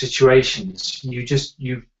 different situations, you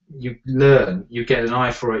learn, you get an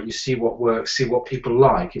eye for it, you see what works, see what people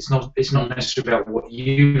like. It's not necessarily about what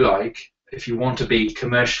you like. If you want to be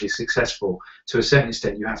commercially successful, to a certain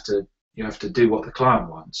extent, you have to do what the client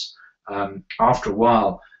wants. After a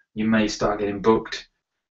while, you may start getting booked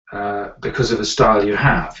because of the style you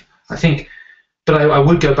have, I think. But I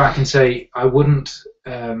would go back and say I wouldn't,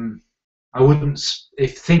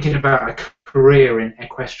 if thinking about a career in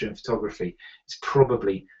equestrian photography, it's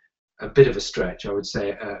probably a bit of a stretch. I would say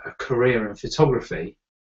a career in photography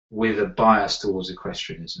with a bias towards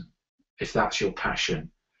equestrianism, if that's your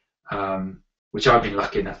passion, which I've been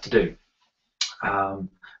lucky enough to do.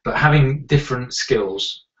 But having different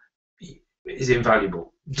skills is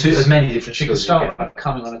invaluable. to as many different You can start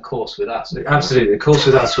coming on a course with us. Absolutely, the course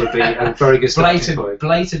with us would be a very good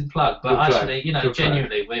blatant plug. But actually, you know,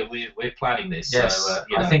 genuinely, we're planning this. Yes, so,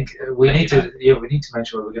 I think we need to. Yeah, we need to make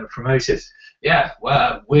sure we're going to promote it. Yeah,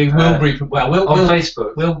 well, we will on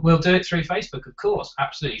Facebook. We'll do it through Facebook, of course.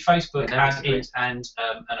 Absolutely, Facebook and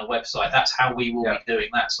a website. That's how we will be doing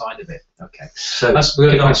that side of it. Okay, so that's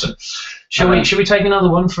good answer. Shall we take another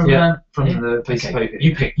one from the piece of paper?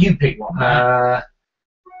 You pick one.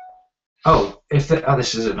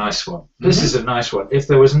 This is a nice one. This is a nice one. If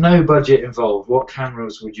there was no budget involved, what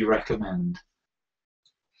cameras would you recommend?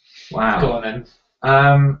 Wow. Go on then.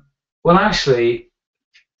 Well, actually,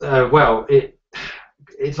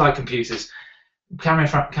 it's like computers. Camera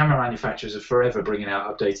manufacturers are forever bringing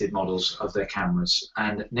out updated models of their cameras,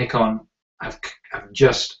 and Nikon have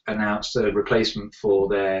just announced a replacement for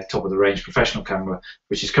their top-of-the-range professional camera,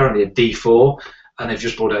 which is currently a D4, and they've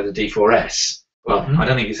just brought out a D4S. Well, I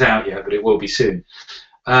don't think it's out yet, but it will be soon.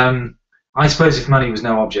 I suppose if money was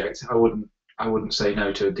no object, I wouldn't say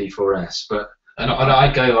no to a D4S, but and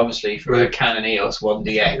I'd go obviously for a Canon EOS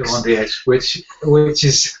 1DX. 1DX, which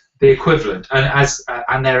is the equivalent,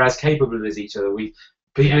 and they're as capable as each other.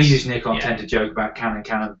 People who use Nikon tend to joke about Canon,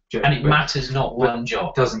 and it matters not one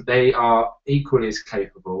job. Doesn't. They are equally as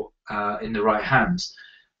capable in the right hands.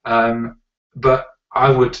 But I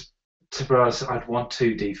would. To be honest, I'd want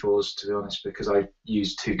two D4s, to be honest, because I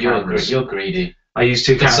use two cameras. You're greedy. I use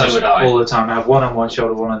two cameras all the time. I have one on one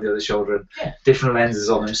shoulder, one on the other shoulder, and different lenses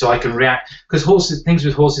on them, so I can react. Because things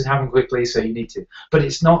with horses happen quickly, so you need to. But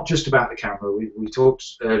it's not just about the camera. We talked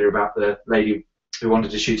earlier about the lady who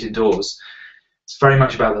wanted to shoot indoors. It's very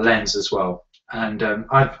much about the lens as well. And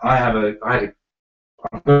I had a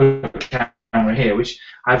camera here, which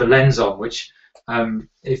I have a lens on, which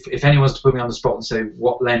if anyone was to put me on the spot and say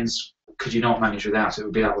what lens could you not manage without, it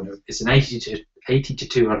would be that one. It's an 80 to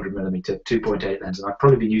 200 millimeter 2.8 lens, and I've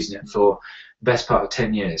probably been using it for the best part of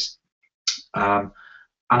 10 years. And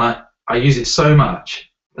I use it so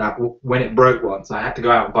much that when it broke once, I had to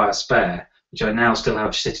go out and buy a spare, which I now still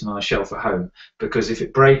have sitting on a shelf at home, because if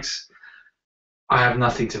it breaks, I have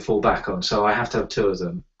nothing to fall back on, so I have to have two of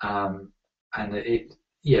them.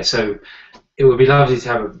 So it would be lovely to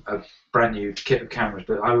have a brand new kit of cameras,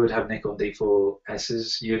 but I would have Nikon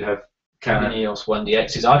D4Ss, you'd have Canon EOS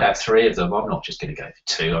 1DXs. I'd have three of them. I'm not just going to go for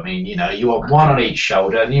two. I mean, you know, you want one on each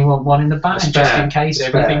shoulder and you want one in the back just in case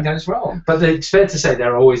everything goes wrong. But it's fair to say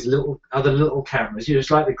there are always other little cameras. You know,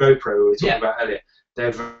 it's like the GoPro we were talking about earlier.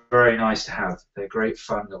 They're very nice to have. They're great,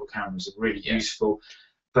 fun little cameras. They're really useful.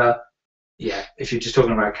 But yeah, if you're just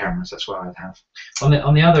talking about cameras, that's what I'd have. On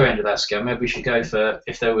the other end of that scale, maybe we should go for,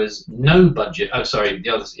 if there was no budget. Oh, sorry, the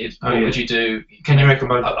other. What would you do? Can you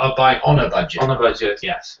recommend? I'll buy on a budget. On a budget,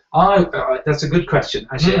 yes. That's a good question,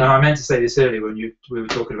 actually. And I meant to say this earlier when we were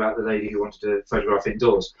talking about the lady who wanted to photograph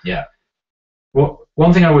indoors. Yeah. Well,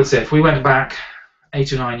 one thing I would say, if we went back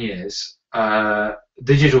 8 or 9 years,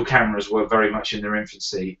 digital cameras were very much in their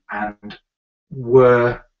infancy and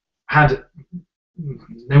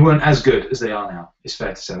they weren't as good as they are now. It's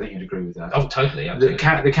fair to say. I think you'd agree with that. Oh, totally.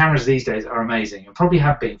 The cameras these days are amazing, and probably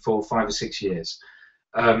have been for 5 or 6 years.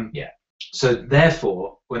 So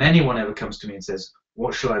therefore, when anyone ever comes to me and says,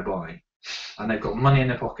 "What should I buy?" and they've got money in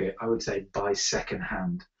their pocket, I would say buy second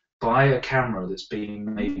hand. Buy a camera that's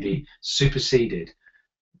been maybe superseded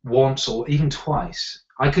once or even twice.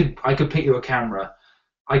 I could pick you a camera.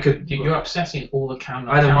 You're upsetting all the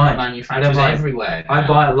camera manufacturers everywhere now. I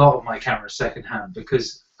buy a lot of my cameras second hand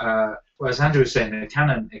because, as Andrew was saying, the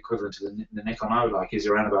Canon equivalent to the Nikon I would like is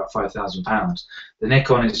around about £5,000. The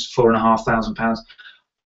Nikon is £4,500.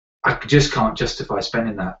 I just can't justify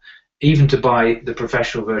spending that. Even to buy the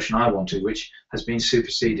professional version I wanted, which has been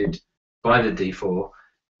superseded by the D4,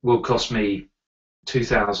 will cost me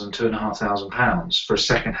 £2,500 for a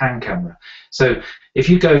second-hand camera. So if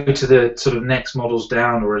you go to the sort of next models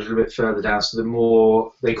down or a little bit further down, so the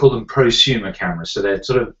more, they call them prosumer cameras. So they're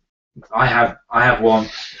sort of, I have one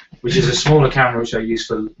which is a smaller camera which I use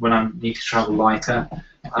for when I need to travel lighter,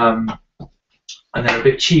 and they're a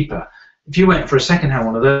bit cheaper. If you went for a second-hand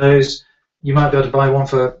one of those, you might be able to buy one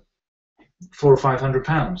for £400 or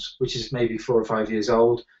 £500, which is maybe 4 or 5 years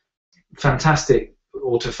old. Fantastic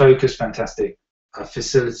autofocus, fantastic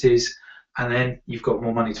facilities, and then you've got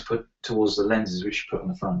more money to put towards the lenses which you put on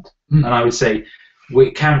the front. And I would say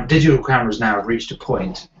digital cameras now have reached a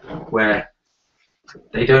point where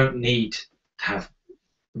they don't need to have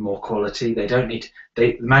more quality. They don't need.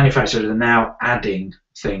 The manufacturers are now adding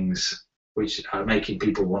things which are making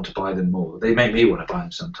people want to buy them more. They make me want to buy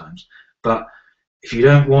them sometimes. But if you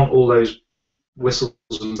don't want all those whistles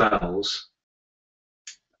and bells,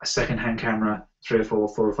 a second-hand camera, 3 or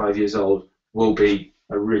 4, 4 or 5 years old, will be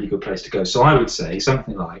a really good place to go. So I would say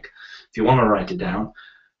something like, if you want to write it down,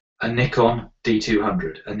 a Nikon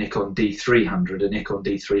D200, a Nikon D300, a Nikon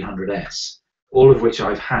D300S, all of which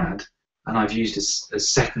I've had and I've used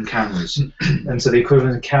as second cameras. And so the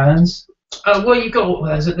equivalent of Canons. Well, you've got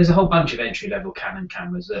there's a whole bunch of entry-level Canon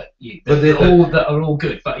cameras that are all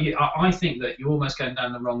good, but I think that you're almost going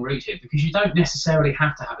down the wrong route here, because you don't necessarily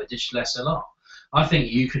have to have a digital SLR. I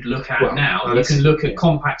think you could look at you can look at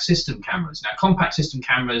compact system cameras. Now, compact system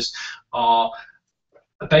cameras are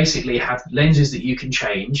basically have lenses that you can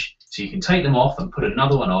change, so you can take them off and put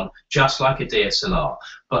another one on, just like a DSLR.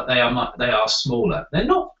 But they are smaller. They're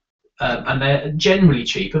not. And they're generally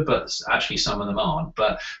cheaper, but actually some of them aren't.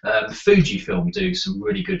 But Fujifilm do some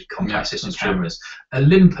really good compact system cameras.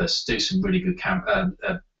 Olympus do some really good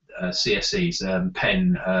CSEs,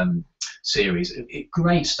 pen series,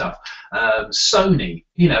 great stuff. Sony,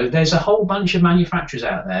 there's a whole bunch of manufacturers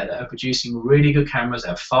out there that are producing really good cameras. They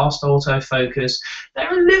have fast autofocus.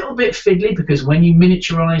 They're a little bit fiddly, because when you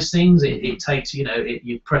miniaturize things, it takes, you've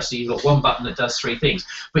got one button that does 3 things.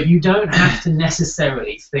 But you don't have to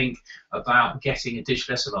necessarily think about getting a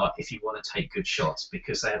digital SLR if you want to take good shots,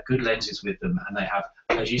 because they have good lenses with them, and they have,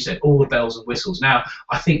 as you said, all the bells and whistles. Now,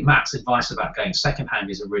 I think Matt's advice about going second-hand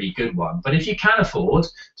is a really good one, but if you can afford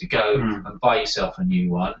to go and buy yourself a new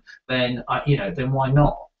one, then then why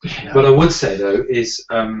not? What I would say though is,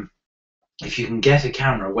 if you can get a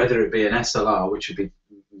camera, whether it be an SLR, which would be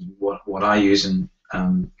what I use, and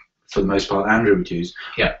for the most part Andrew would use,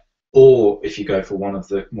 or if you go for one of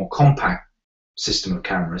the more compact system of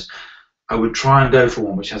cameras, I would try and go for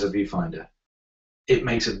one which has a viewfinder. It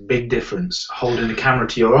makes a big difference holding the camera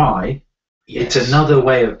to your eye. Yes. It's another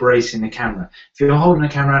way of bracing the camera. If you're holding a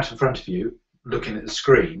camera out in front of you, looking at the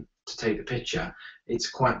screen to take the picture, it's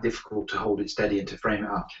quite difficult to hold it steady and to frame it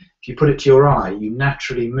up. If you put it to your eye, you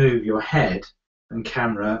naturally move your head and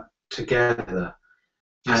camera together.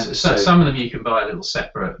 So some of them you can buy a little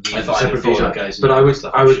separate viewfinder. But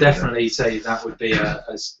I would definitely say that would be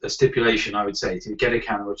a stipulation. I would say to get a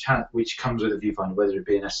camera which comes with a viewfinder, whether it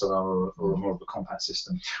be an SLR or more of a compact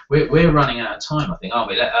system. We're running out of time, I think,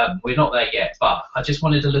 aren't we? We're not there yet, but I just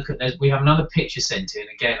wanted to look at. We have another picture sent in.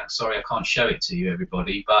 Again, I'm sorry I can't show it to you,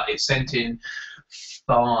 everybody, but it's sent in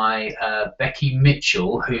by Becky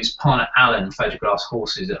Mitchell, whose partner Alan photographs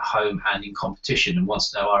horses at home and in competition, and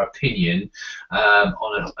wants to know our opinion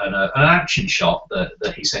on an action shot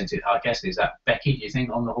that he sent it. I guess, is that Becky, do you think,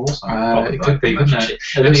 on the horse? It could be, couldn't it?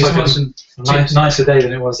 It looks like a nicer day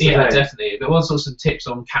than it was today. Yeah, definitely. But wants also some tips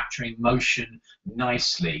on capturing motion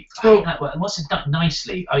nicely. What's it done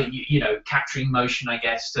nicely? Capturing motion, I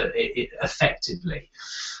guess, effectively.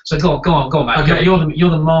 So go on, Matt. Okay. You're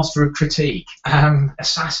the master of critique.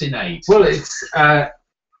 Assassinate. Well,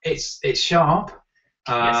 it's sharp.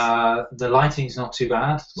 Yes. The lighting's not too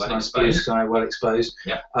bad. Well exposed. Well exposed.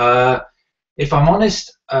 Yeah. If I'm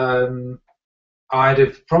honest, I'd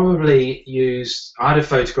have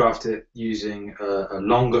photographed it using a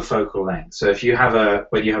longer focal length. So if you have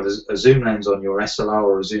whether you have a zoom lens on your SLR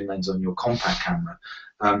or a zoom lens on your compact camera,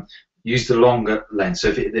 use the longer lens. So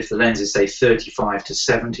if the lens is, say, 35 to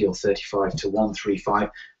 70 or 35 to 135,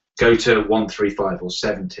 go to 135 or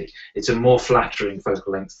 70. It's a more flattering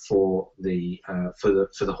focal length for the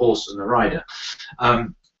horse and the rider.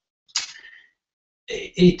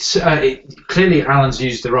 Clearly Alan's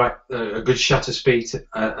used a good shutter speed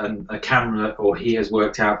and a camera, or he has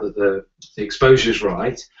worked out that the exposure is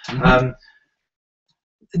right.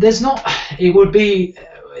 There's not. It would be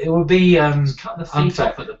cut the feet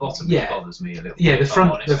off at the bottom. Yeah, bothers me a little. Yeah, the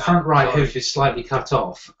front right hoof is slightly cut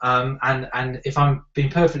off, and if I'm being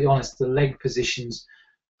perfectly honest, the leg positions,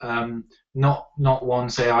 not one,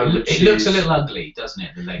 say, I would choose. It looks a little ugly, doesn't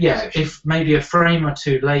it? The leg position. If maybe a frame or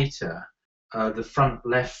two later, the front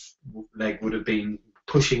left leg would have been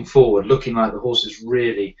pushing forward, looking like the horse is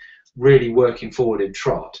really, really working forward in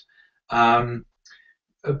trot.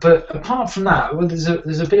 But apart from that, well, there's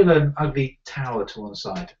a bit of an ugly tower to one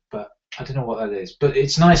side, but I don't know what that is. But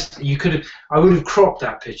it's nice. I would have cropped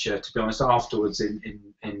that picture, to be honest, afterwards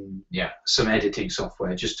in some editing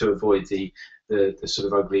software, just to avoid the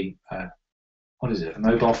sort of ugly what is it? A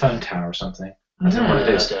mobile phone tower or something? I don't know what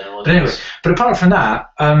it is. But anyway, but apart from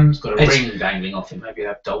that, it's got a ring dangling off it. Maybe they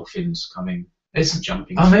have dolphins coming. It's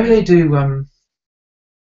jumping. Oh, maybe they do.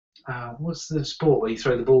 What's the sport where you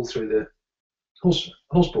throw the ball through the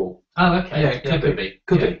horseball? Oh, okay. Yeah,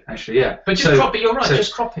 could be actually, yeah. But just crop it. You're right.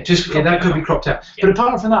 Just crop it. That could be cropped out. Yeah. But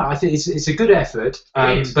apart from that, I think it's a good effort.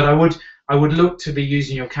 But I I would look to be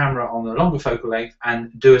using your camera on the longer focal length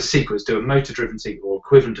and do a sequence, do a motor-driven sequence or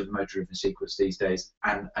equivalent of a motor-driven sequence these days,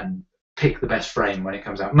 and pick the best frame when it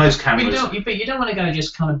comes out. Most cameras. But you don't want to go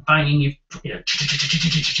just kind of banging, do you?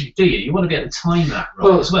 You want to be able to time that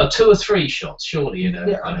right as well. 2 or 3 shots, surely, you know.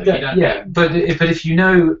 But if you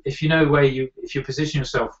know where if you position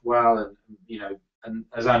yourself well, and you know, and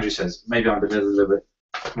as Andrew says, maybe I'm a little bit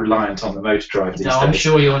reliant on the motor drive these days. I'm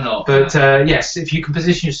sure you're not. But yes, if you can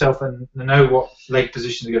position yourself and know what leg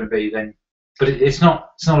positions are going to be, then. But it's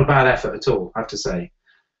not a bad effort at all, I have to say.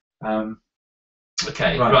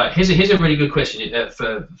 Okay, right. Here's a really good question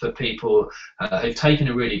for people who've taken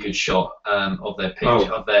a really good shot of their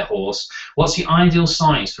of their horse. What's the ideal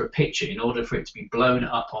size for a picture in order for it to be blown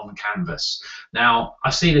up on canvas? Now,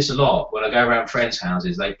 I see this a lot when I go around friends'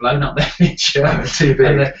 houses. They've blown up their picture too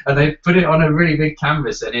big. and they put it on a really big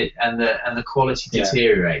canvas, and the quality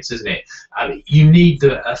deteriorates, doesn't it? You need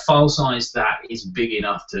a file size that is big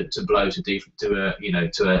enough to blow to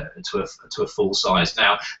a full size.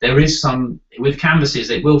 Now, there is some with canvases,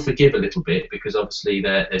 it will forgive a little bit because obviously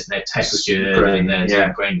there's no texture and there's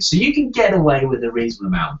grain, so you can get away with a reasonable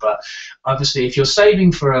amount. But obviously, if you're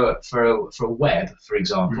saving for a web, for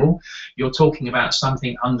example, you're talking about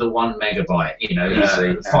something under 1 megabyte. You know,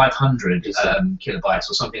 easily 500 kilobytes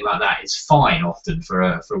or something like that. It's fine often for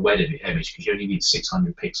a web image because you only need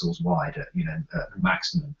 600 pixels wide at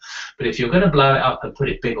maximum. But if you're going to blow it up and put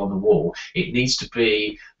it big on the wall, it needs to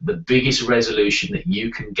be the biggest resolution that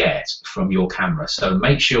you can get from your camera. So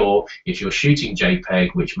make sure if you're shooting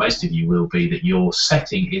JPEG, which most of you will be, that your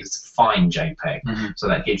setting is fine JPEG. So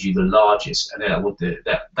that gives you the largest, and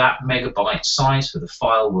that megabyte size for the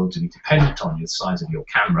file will be dependent on the size of your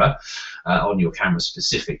camera, on your camera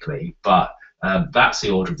specifically. But that's the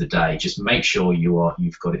order of the day. Just make sure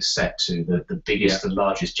you've got it set to the biggest, the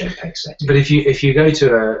largest JPEG setting. But if you go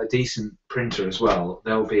to a decent printer as well,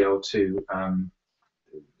 they'll be able to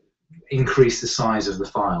increase the size of the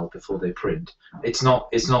file before they print. It's not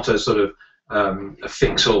a sort of a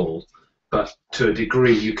fix-all, but to a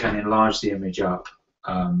degree you can enlarge the image up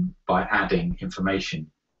by adding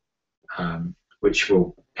information, which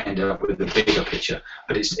will end up with a bigger picture.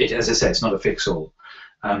 But as I said, it's not a fix-all.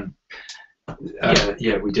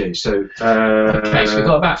 Yeah, we do. So okay, so we've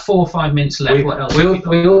got about 4 or 5 minutes left. What else?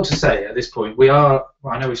 We ought to say at this point we are.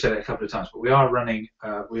 I know we've said it a couple of times, but we are running.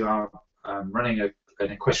 Running an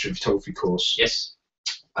equestrian photography course. Yes.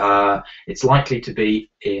 It's likely to be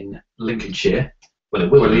in Lincolnshire. Well, it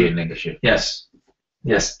will be in Lincolnshire. Yes.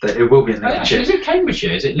 Yes, it will be in Lincolnshire. Is it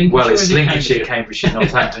Cambridgeshire? Is it Lincolnshire? Well, it's Lincolnshire, Cambridgeshire,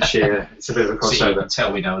 Northamptonshire. It's a bit of a crossover. So you can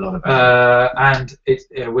tell we know a lot about it.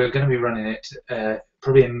 And we're going to be running it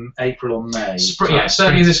probably in April or May.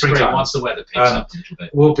 Certainly this spring once the weather picks up a little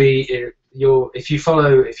bit. Will be if you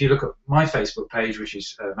look at my Facebook page, which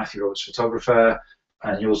is Matthew Roberts Photographer,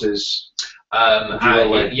 and yours is.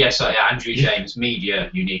 Yes, Andrew James Media.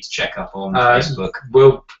 You need to check up on Facebook.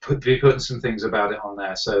 We'll be putting some things about it on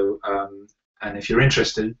there. So, and if you're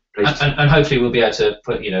interested, please. And hopefully we'll be able to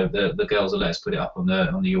put, the girls will let us put it up on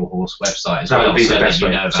the Your Horse website as well. That would be the best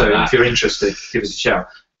way. So if you're interested, give us a shout.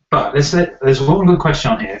 But there's one good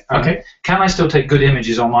question on here. Okay. Can I still take good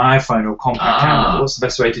images on my iPhone or compact camera? What's the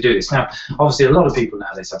best way to do this? Now, obviously, a lot of people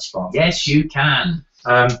nowadays have smartphones. Yes, you can.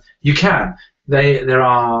 You can. There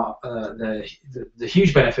are the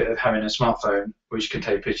huge benefit of having a smartphone which can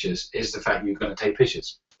take pictures is the fact you're going to take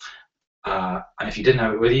pictures. And if you didn't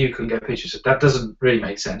have it with you, you couldn't get pictures. That doesn't really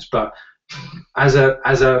make sense. But as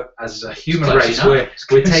a human race, we're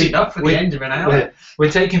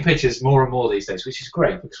taking pictures more and more these days, which is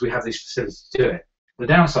great because we have these facilities to do it. The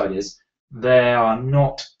downside is they are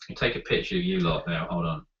not. You take a picture of you lot now. Hold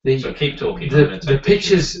on. So keep talking. The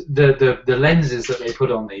pictures, the lenses that they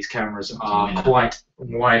put on these cameras are quite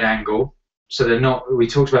wide angle, so they're not. We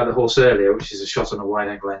talked about the horse earlier, which is a shot on a wide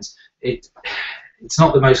angle lens. It's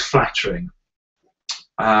not the most flattering,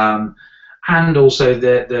 and also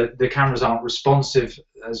the cameras aren't responsive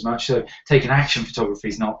as much. So taking action photography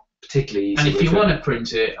is not particularly easy. And if you want to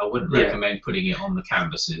print it, I wouldn't recommend putting it on the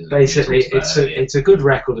canvases. Basically, it's a good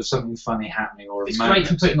record of something funny happening or it's great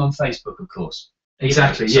for putting on Facebook, of course.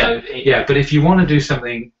 Exactly. Yeah. But if you want to do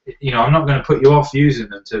something, I'm not going to put you off using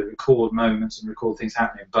them to record moments and record things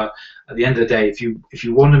happening. But at the end of the day, if you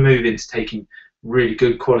want to move into taking really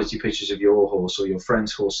good quality pictures of your horse or your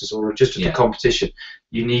friends' horses or just of the competition,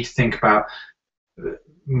 you need to think about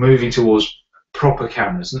moving towards proper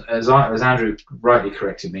cameras. As Andrew rightly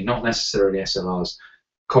corrected me, not necessarily SLRs,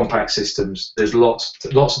 compact systems. There's lots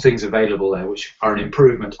of things available there which are an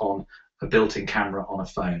improvement on a built-in camera on a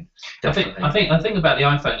phone. Definitely. I think the thing about the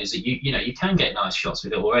iPhone is that you can get nice shots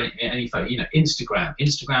with it, or any phone.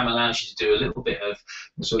 Instagram allows you to do a little bit of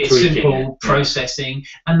simple processing,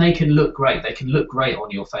 and they can look great. They can look great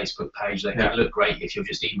on your Facebook page. They can look great if you're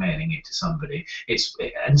just emailing it to somebody.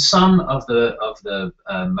 And some of the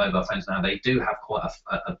mobile phones now, they do have quite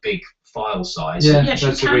a big file size. Yeah, so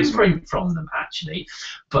yes, you can print from them actually,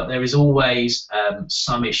 but there is always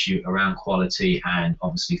some issue around quality and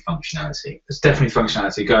obviously functionality. There's definitely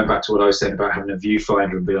functionality. Going back to what I was saying about having a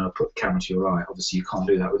viewfinder and being able to put the camera to your eye, obviously you can't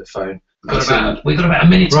do that with a phone. We've got about a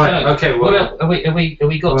minute to go. Okay. Well, have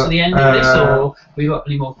we got to the end of this, or have we got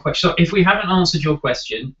any more questions? So if we haven't answered your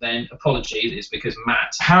question, then apologies. It's because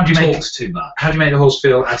Matt talks too much. How do you make the horse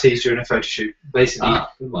feel at ease during a photo shoot? Basically,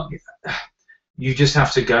 good one. You just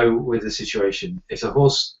have to go with the situation. If the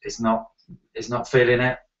horse is not feeling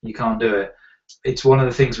it, you can't do it. It's one of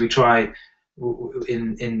the things we try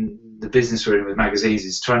in the business we're in with magazines,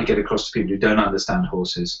 is trying to get across to people who don't understand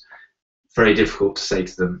horses. Very difficult to say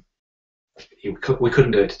to them, we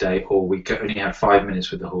couldn't do it today, or we only had 5 minutes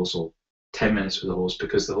with the horse, or 10 minutes with the horse,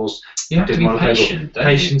 because the horse didn't want to patient,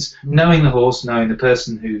 patience, knowing the horse, knowing the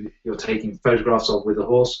person who you're taking photographs of with the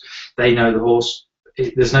horse, they know the horse.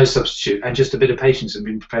 There's no substitute, and just a bit of patience and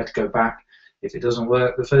being prepared to go back if it doesn't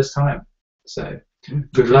work the first time. So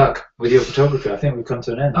good luck with your photography. I think we've come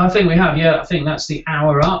to an end. I think we have, yeah. I think that's the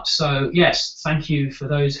hour up. So yes, thank you for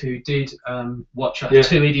those who did watch us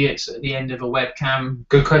two idiots at the end of a webcam.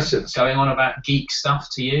 Good questions. Going on about geek stuff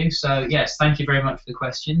to you. So yes, thank you very much for the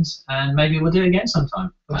questions, and maybe we'll do it again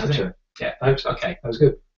sometime. I hope so. Yeah. I hope so. Okay. That was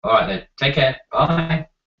good. All right then. Take care. Bye.